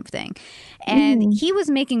that kind of thing. And he was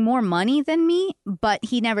making more money than me, but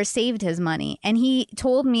he never saved his money. And he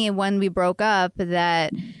told me when we broke up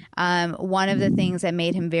that one of the things that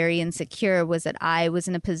made him very insecure was that I was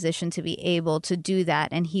in a position to be able to do that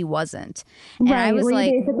and he wasn't. And right, I was where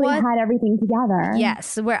like, you basically had everything together.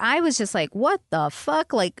 Yes, where I was just like, what the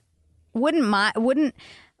fuck? Like, wouldn't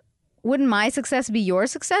my success be your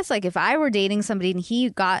success? Like, if I were dating somebody and he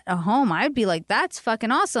got a home, I'd be like, that's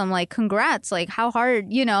fucking awesome. Like, congrats. Like, how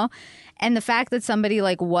hard, you know? And the fact that somebody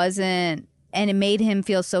like wasn't, and it made him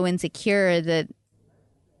feel so insecure that,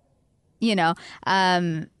 you know,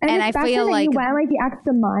 and I feel like you went like the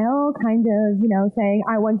extra mile, kind of, you know, saying,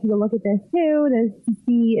 I want you to look at this too, to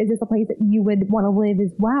see, is this a place that you would want to live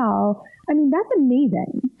as well? I mean, that's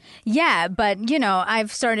amazing. Yeah, but, you know, I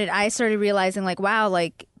started realizing like, wow,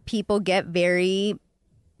 like, people get very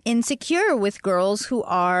insecure with girls who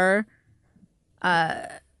are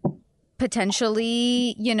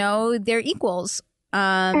potentially, you know, their equals.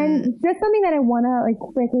 And just something that I want to like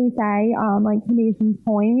quickly say, like to Mason's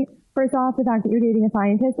point. First off, the fact that you're dating a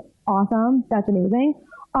scientist, awesome. That's amazing.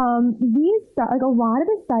 Like a lot of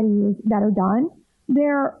the studies that are done,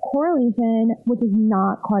 they're correlation, which is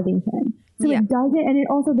not causation. So it doesn't, and it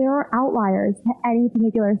also, there are outliers to any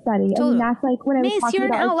particular study. Totally. I mean, that's like when I was talking you're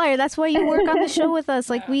about, an outlier. That's why you work on the show with us.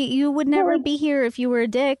 Like, you would never be here if you were a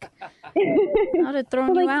dick. I would have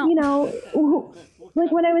thrown you out. You know,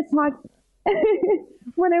 like when I was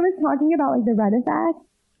talking about like the red effect,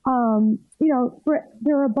 you know,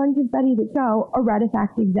 there are a bunch of studies that show a red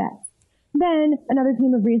effect exists. Then another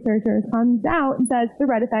team of researchers comes out and says the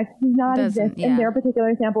red effect does not exist in their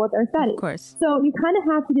particular sample with their study. Of course. So you kind of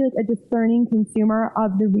have to be like a discerning consumer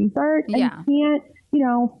of the research. And you can't, you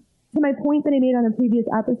know, to my point that I made on a previous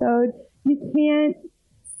episode, you can't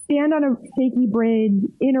stand on a shaky bridge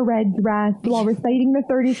in a red dress while reciting the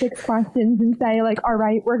 36 questions and say like, all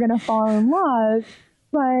right, we're going to fall in love.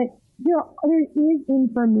 But there is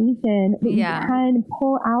information that you can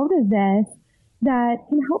pull out of this that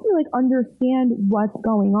can help you like understand what's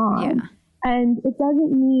going on. Yeah. And it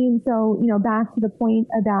doesn't mean, so, you know, back to the point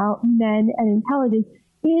about men and intelligence,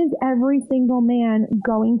 is every single man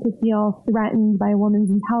going to feel threatened by a woman's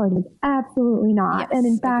intelligence? Absolutely not. Yes, and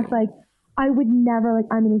in fact, like, I would never, like,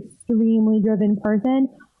 I'm an extremely driven person.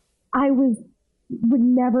 I would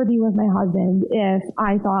never be with my husband if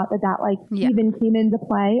I thought that like even came into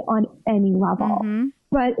play on any level. Mm-hmm.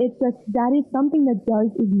 But it's just, that is something that does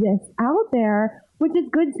exist out there, which is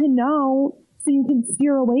good to know so you can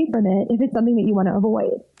steer away from it if it's something that you want to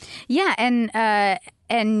avoid. Yeah. And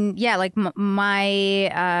yeah, like my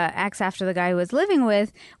ex, after the guy I was living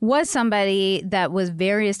with, was somebody that was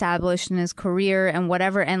very established in his career and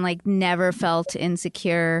whatever, and like never felt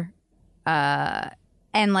insecure,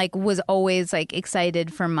 and like was always like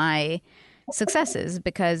excited for my successes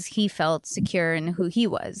because he felt secure in who he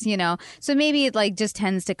was, you know? So maybe it like just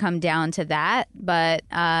tends to come down to that. But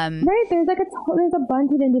right, there's like there's a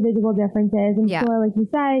bunch of individual differences. And so, like you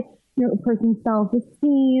say, you know, a person's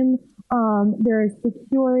self-esteem, there's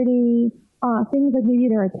security, things like maybe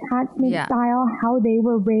their attachment style, how they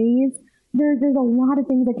were raised. There's a lot of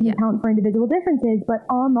things that can account for individual differences, but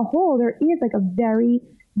on the whole, there is like a very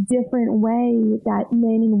different way that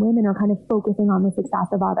men and women are kind of focusing on the success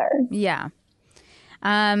of others. Yeah.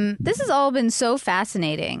 This has all been so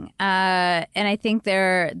fascinating. And I think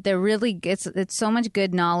they're really, it's so much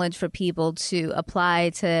good knowledge for people to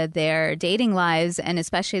apply to their dating lives, and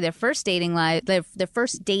especially their first dating life, their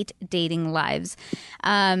first date dating lives,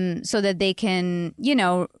 so that they can, you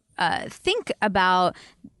know, think about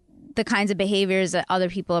the kinds of behaviors that other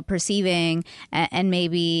people are perceiving, and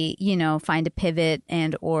maybe, you know, find a pivot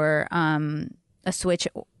and or a switch,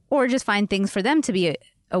 or just find things for them to be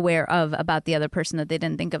aware of about the other person that they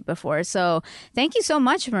didn't think of before. So thank you so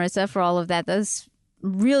much, Marissa, for all of that. That's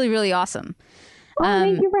really, really awesome.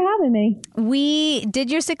 Thank you for having me. We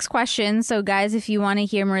did your 6 questions. So guys, if you want to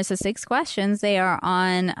hear Marissa's 6 questions, they are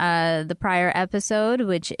on the prior episode,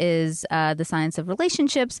 which is The Science of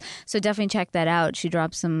Relationships. So definitely check that out. She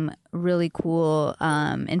dropped some really cool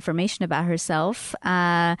information about herself.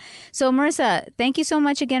 So Marissa, thank you so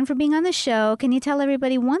much again for being on the show. Can you tell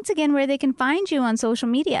everybody once again where they can find you on social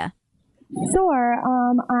media? Sure.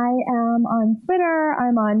 I am on Twitter.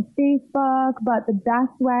 I'm on Facebook, but the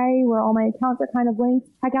best way, where all my accounts are kind of linked,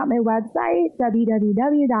 check out my website,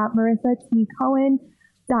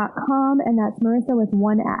 www.marissatcohen.com, and that's Marissa with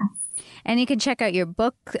 1 S. And you can check out your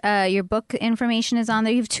book. Your book information is on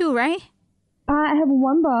there. You have 2, right? I have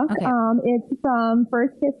 1 book. Okay. It's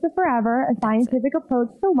First Kiss to Forever, A Scientific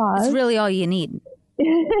Approach to Love. It's really all you need.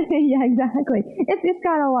 Yeah, exactly. It's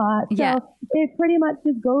got a lot. Yeah. So it pretty much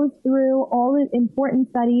just goes through all the important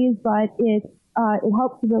studies, but it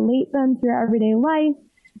helps to relate them to your everyday life.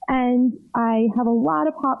 And I have a lot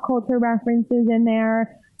of pop culture references in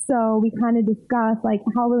there. So we kind of discuss like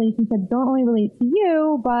how relationships don't only relate to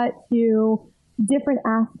you, but to different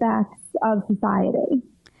aspects of society.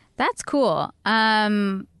 That's cool.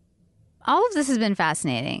 All of this has been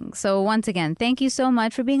fascinating. So once again, thank you so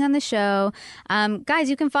much for being on the show.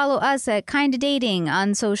 Guys, you can follow us at Kinda Dating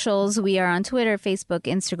on socials. We are on Twitter, Facebook,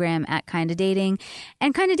 Instagram at Kinda Dating.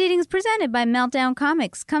 And Kinda Dating is presented by Meltdown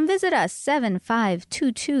Comics. Come visit us,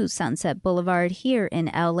 7522 Sunset Boulevard here in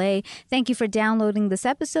LA. Thank you for downloading this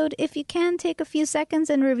episode. If you can, take a few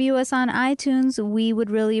seconds and review us on iTunes. We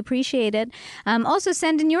would really appreciate it. Also,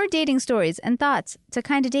 send in your dating stories and thoughts to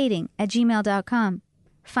kindadating@gmail.com.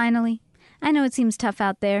 Finally, I know it seems tough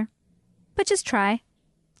out there, but just try.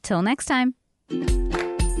 Till next time.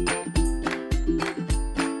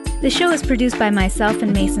 The show is produced by myself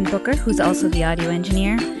and Mason Booker, who's also the audio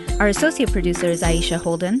engineer. Our associate producer is Aisha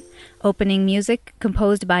Holden. Opening music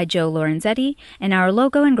composed by Joe Lorenzetti, and our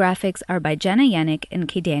logo and graphics are by Jenna Yannick and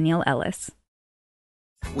K. Daniel Ellis.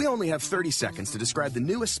 We only have 30 seconds to describe the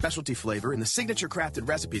newest specialty flavor in the Signature Crafted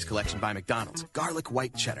Recipes collection by McDonald's, Garlic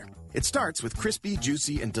White Cheddar. It starts with crispy,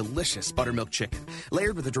 juicy, and delicious buttermilk chicken,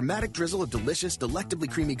 layered with a dramatic drizzle of delicious, delectably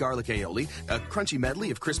creamy garlic aioli, a crunchy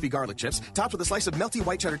medley of crispy garlic chips, topped with a slice of melty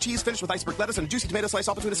white cheddar cheese, finished with iceberg lettuce and a juicy tomato slice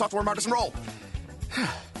all between a soft warm artisan roll.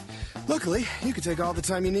 Luckily, you can take all the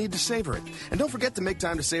time you need to savor it. And don't forget to make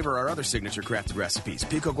time to savor our other Signature Crafted Recipes,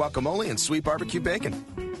 pico guacamole and sweet barbecue bacon.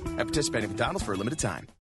 At participating McDonald's for a limited time.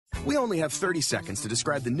 We only have 30 seconds to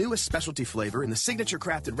describe the newest specialty flavor in the Signature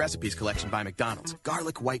Crafted Recipes collection by McDonald's,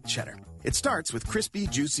 Garlic White Cheddar. It starts with crispy,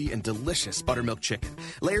 juicy, and delicious buttermilk chicken,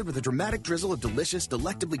 layered with a dramatic drizzle of delicious,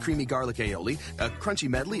 delectably creamy garlic aioli, a crunchy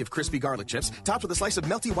medley of crispy garlic chips, topped with a slice of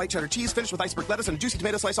melty white cheddar cheese, finished with iceberg lettuce and a juicy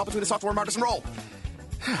tomato slice all between a soft warm artisan roll.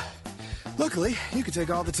 Luckily, you can take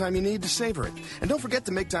all the time you need to savor it. And don't forget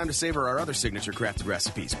to make time to savor our other Signature Crafted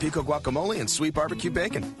Recipes, pico guacamole and sweet barbecue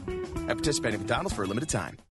bacon. At participating McDonald's for a limited time.